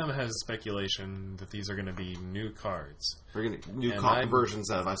 Sam has speculation that these are going to be new cards. We're going to new versions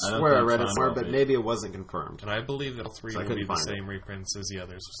of. I don't swear I think read it somewhere, Chandra but maybe it wasn't confirmed. And I believe that all 3 So I will be couldn't the find same reprints as the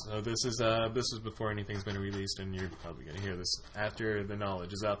others. So this is before anything's been released, and you're probably going to hear this after the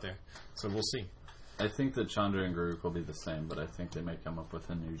knowledge is out there. So we'll see. I think that Chandra and Garruk will be the same, but I think they may come up with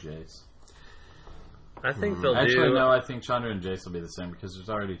a new Jace. I think they'll Actually, no, I think Chandra and Jace will be the same because there's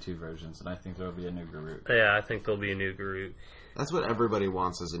already 2 versions, and I think there will be a new Garruk. Yeah, I think there'll be a new Garruk. That's what everybody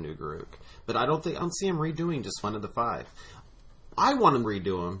wants is a new Garruk. But I don't see him redoing just one of the 5. I want him to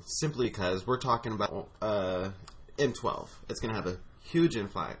redo them simply because we're talking about M12. It's going to have a huge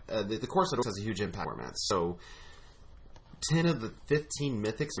impact. The core set has a huge impact format. So 10 of the 15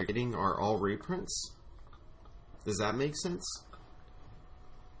 mythics we're getting are all reprints. Does that make sense?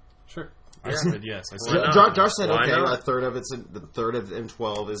 Sure. I said yes. I said Josh said, Why okay, not? the third of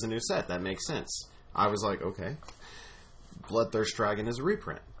M12 is a new set. That makes sense. I was like, okay. Bloodthirst Dragon is a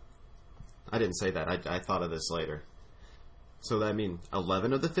reprint. I didn't say that. I thought of this later. So that mean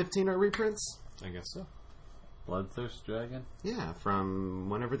 11 of the 15 are reprints? I guess so. Bloodthirst Dragon? Yeah, from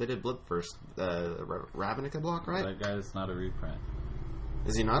whenever they did Bloodthirst, Ravnica block, right? That guy's not a reprint.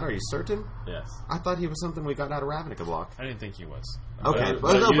 Is he not? Are you certain? Yes. I thought he was something we got out of Ravnica block. I didn't think he was. Okay,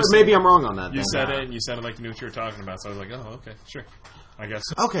 But but maybe I'm wrong on that. You then. said it, and you sounded like you knew what you were talking about. So I was like, oh, okay, sure. I guess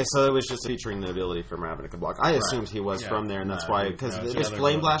so. Okay, so it was just featuring the ability from Ravnica block. I assumed he was from there, and that's why, because it's there's another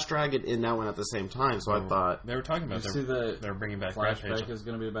Flame one. Blast Dragon in that one at the same time, so I thought... They were talking about You see the they're bringing back Rampage. Flashback is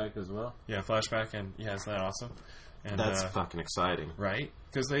going to be back as well? Yeah, Flashback, and yeah, isn't that awesome? And, That's fucking exciting. right?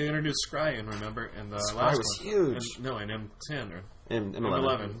 Because they introduced Scry in, remember, in the Scry last was one. huge. And, no, in M10 or In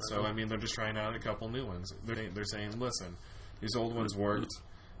M11. So, I mean, they're just trying out a couple new ones. They're saying, listen, these old ones worked,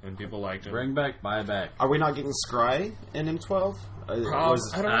 and people liked them. Bring back, buy back. Are we not getting Scry in M12? I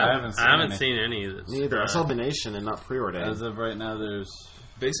don't know. I haven't seen any of this. Neither. I saw the Nation and not preordained. As of right now, there's...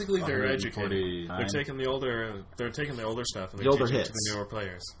 Basically, they're 149. educating. They're taking the older stuff and The they're older teaching it hits. to the newer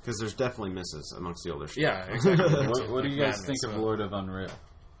players. Because the's definitely misses amongst the older shit. Yeah, exactly. What do you guys think of Lord of Unreal?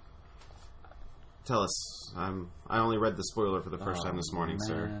 Tell us. I only read the spoiler for the first time this morning,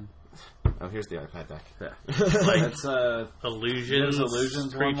 sir. Oh, here's the iPad deck. That's Illusions. There's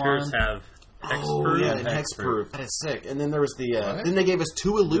illusions Creatures 1/1. have hexproof. Oh, yeah, and hexproof. That is sick. And then there was the... What? then they gave us 2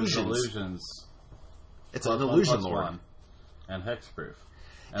 There's illusions. illusions. It's Plus an one, illusion plus lord. one. And hexproof.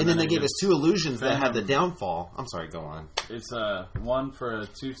 And then they gave us 2 illusions that had the Phantom. downfall. I'm sorry, go on. It's 1 for a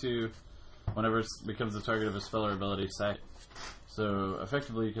 2/2. Whenever it becomes the target of a spell or ability, sack So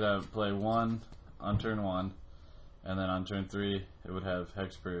effectively, you could play 1 on turn 1, and then on turn 3, it would have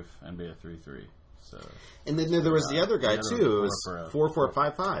hexproof and be a 3/3. So. And then there was the other guy too. It was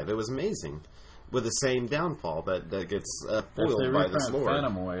 4/4/5/5. It was amazing, with the same downfall that gets foiled by this lord.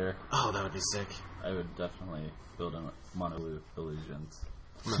 Phantom Warrior. Oh, that would be sick. I would definitely build a mono illusions.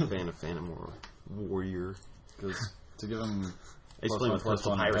 I'm not a fan of Phantom Warrior. Because to give him He's playing with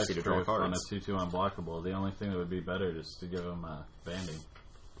Crystal Piracy to draw cards. On a 2/2 unblockable, the only thing that would be better is to give him banding.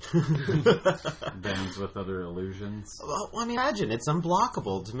 Bands with other illusions. Well, I mean, imagine it's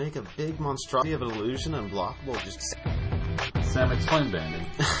unblockable. To make a big monstrosity of an illusion unblockable, just... Sam, explain banding.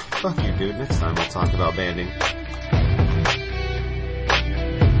 Fuck you, dude. Next time we'll talk about banding.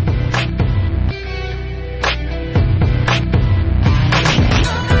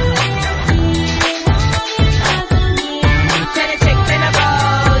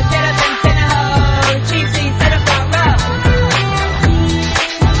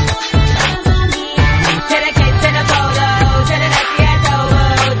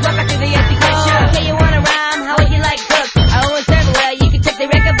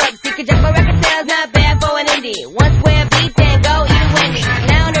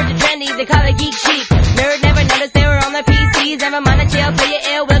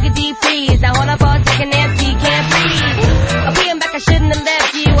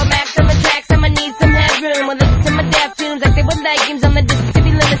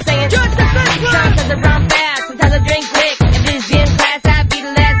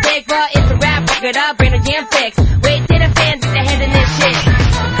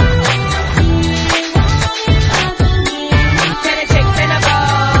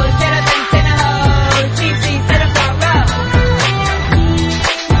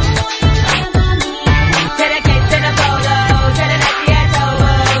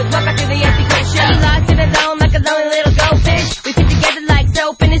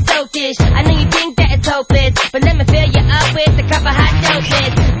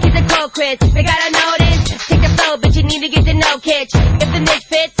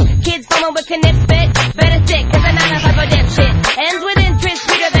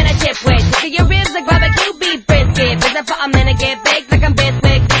 I'm gonna get back.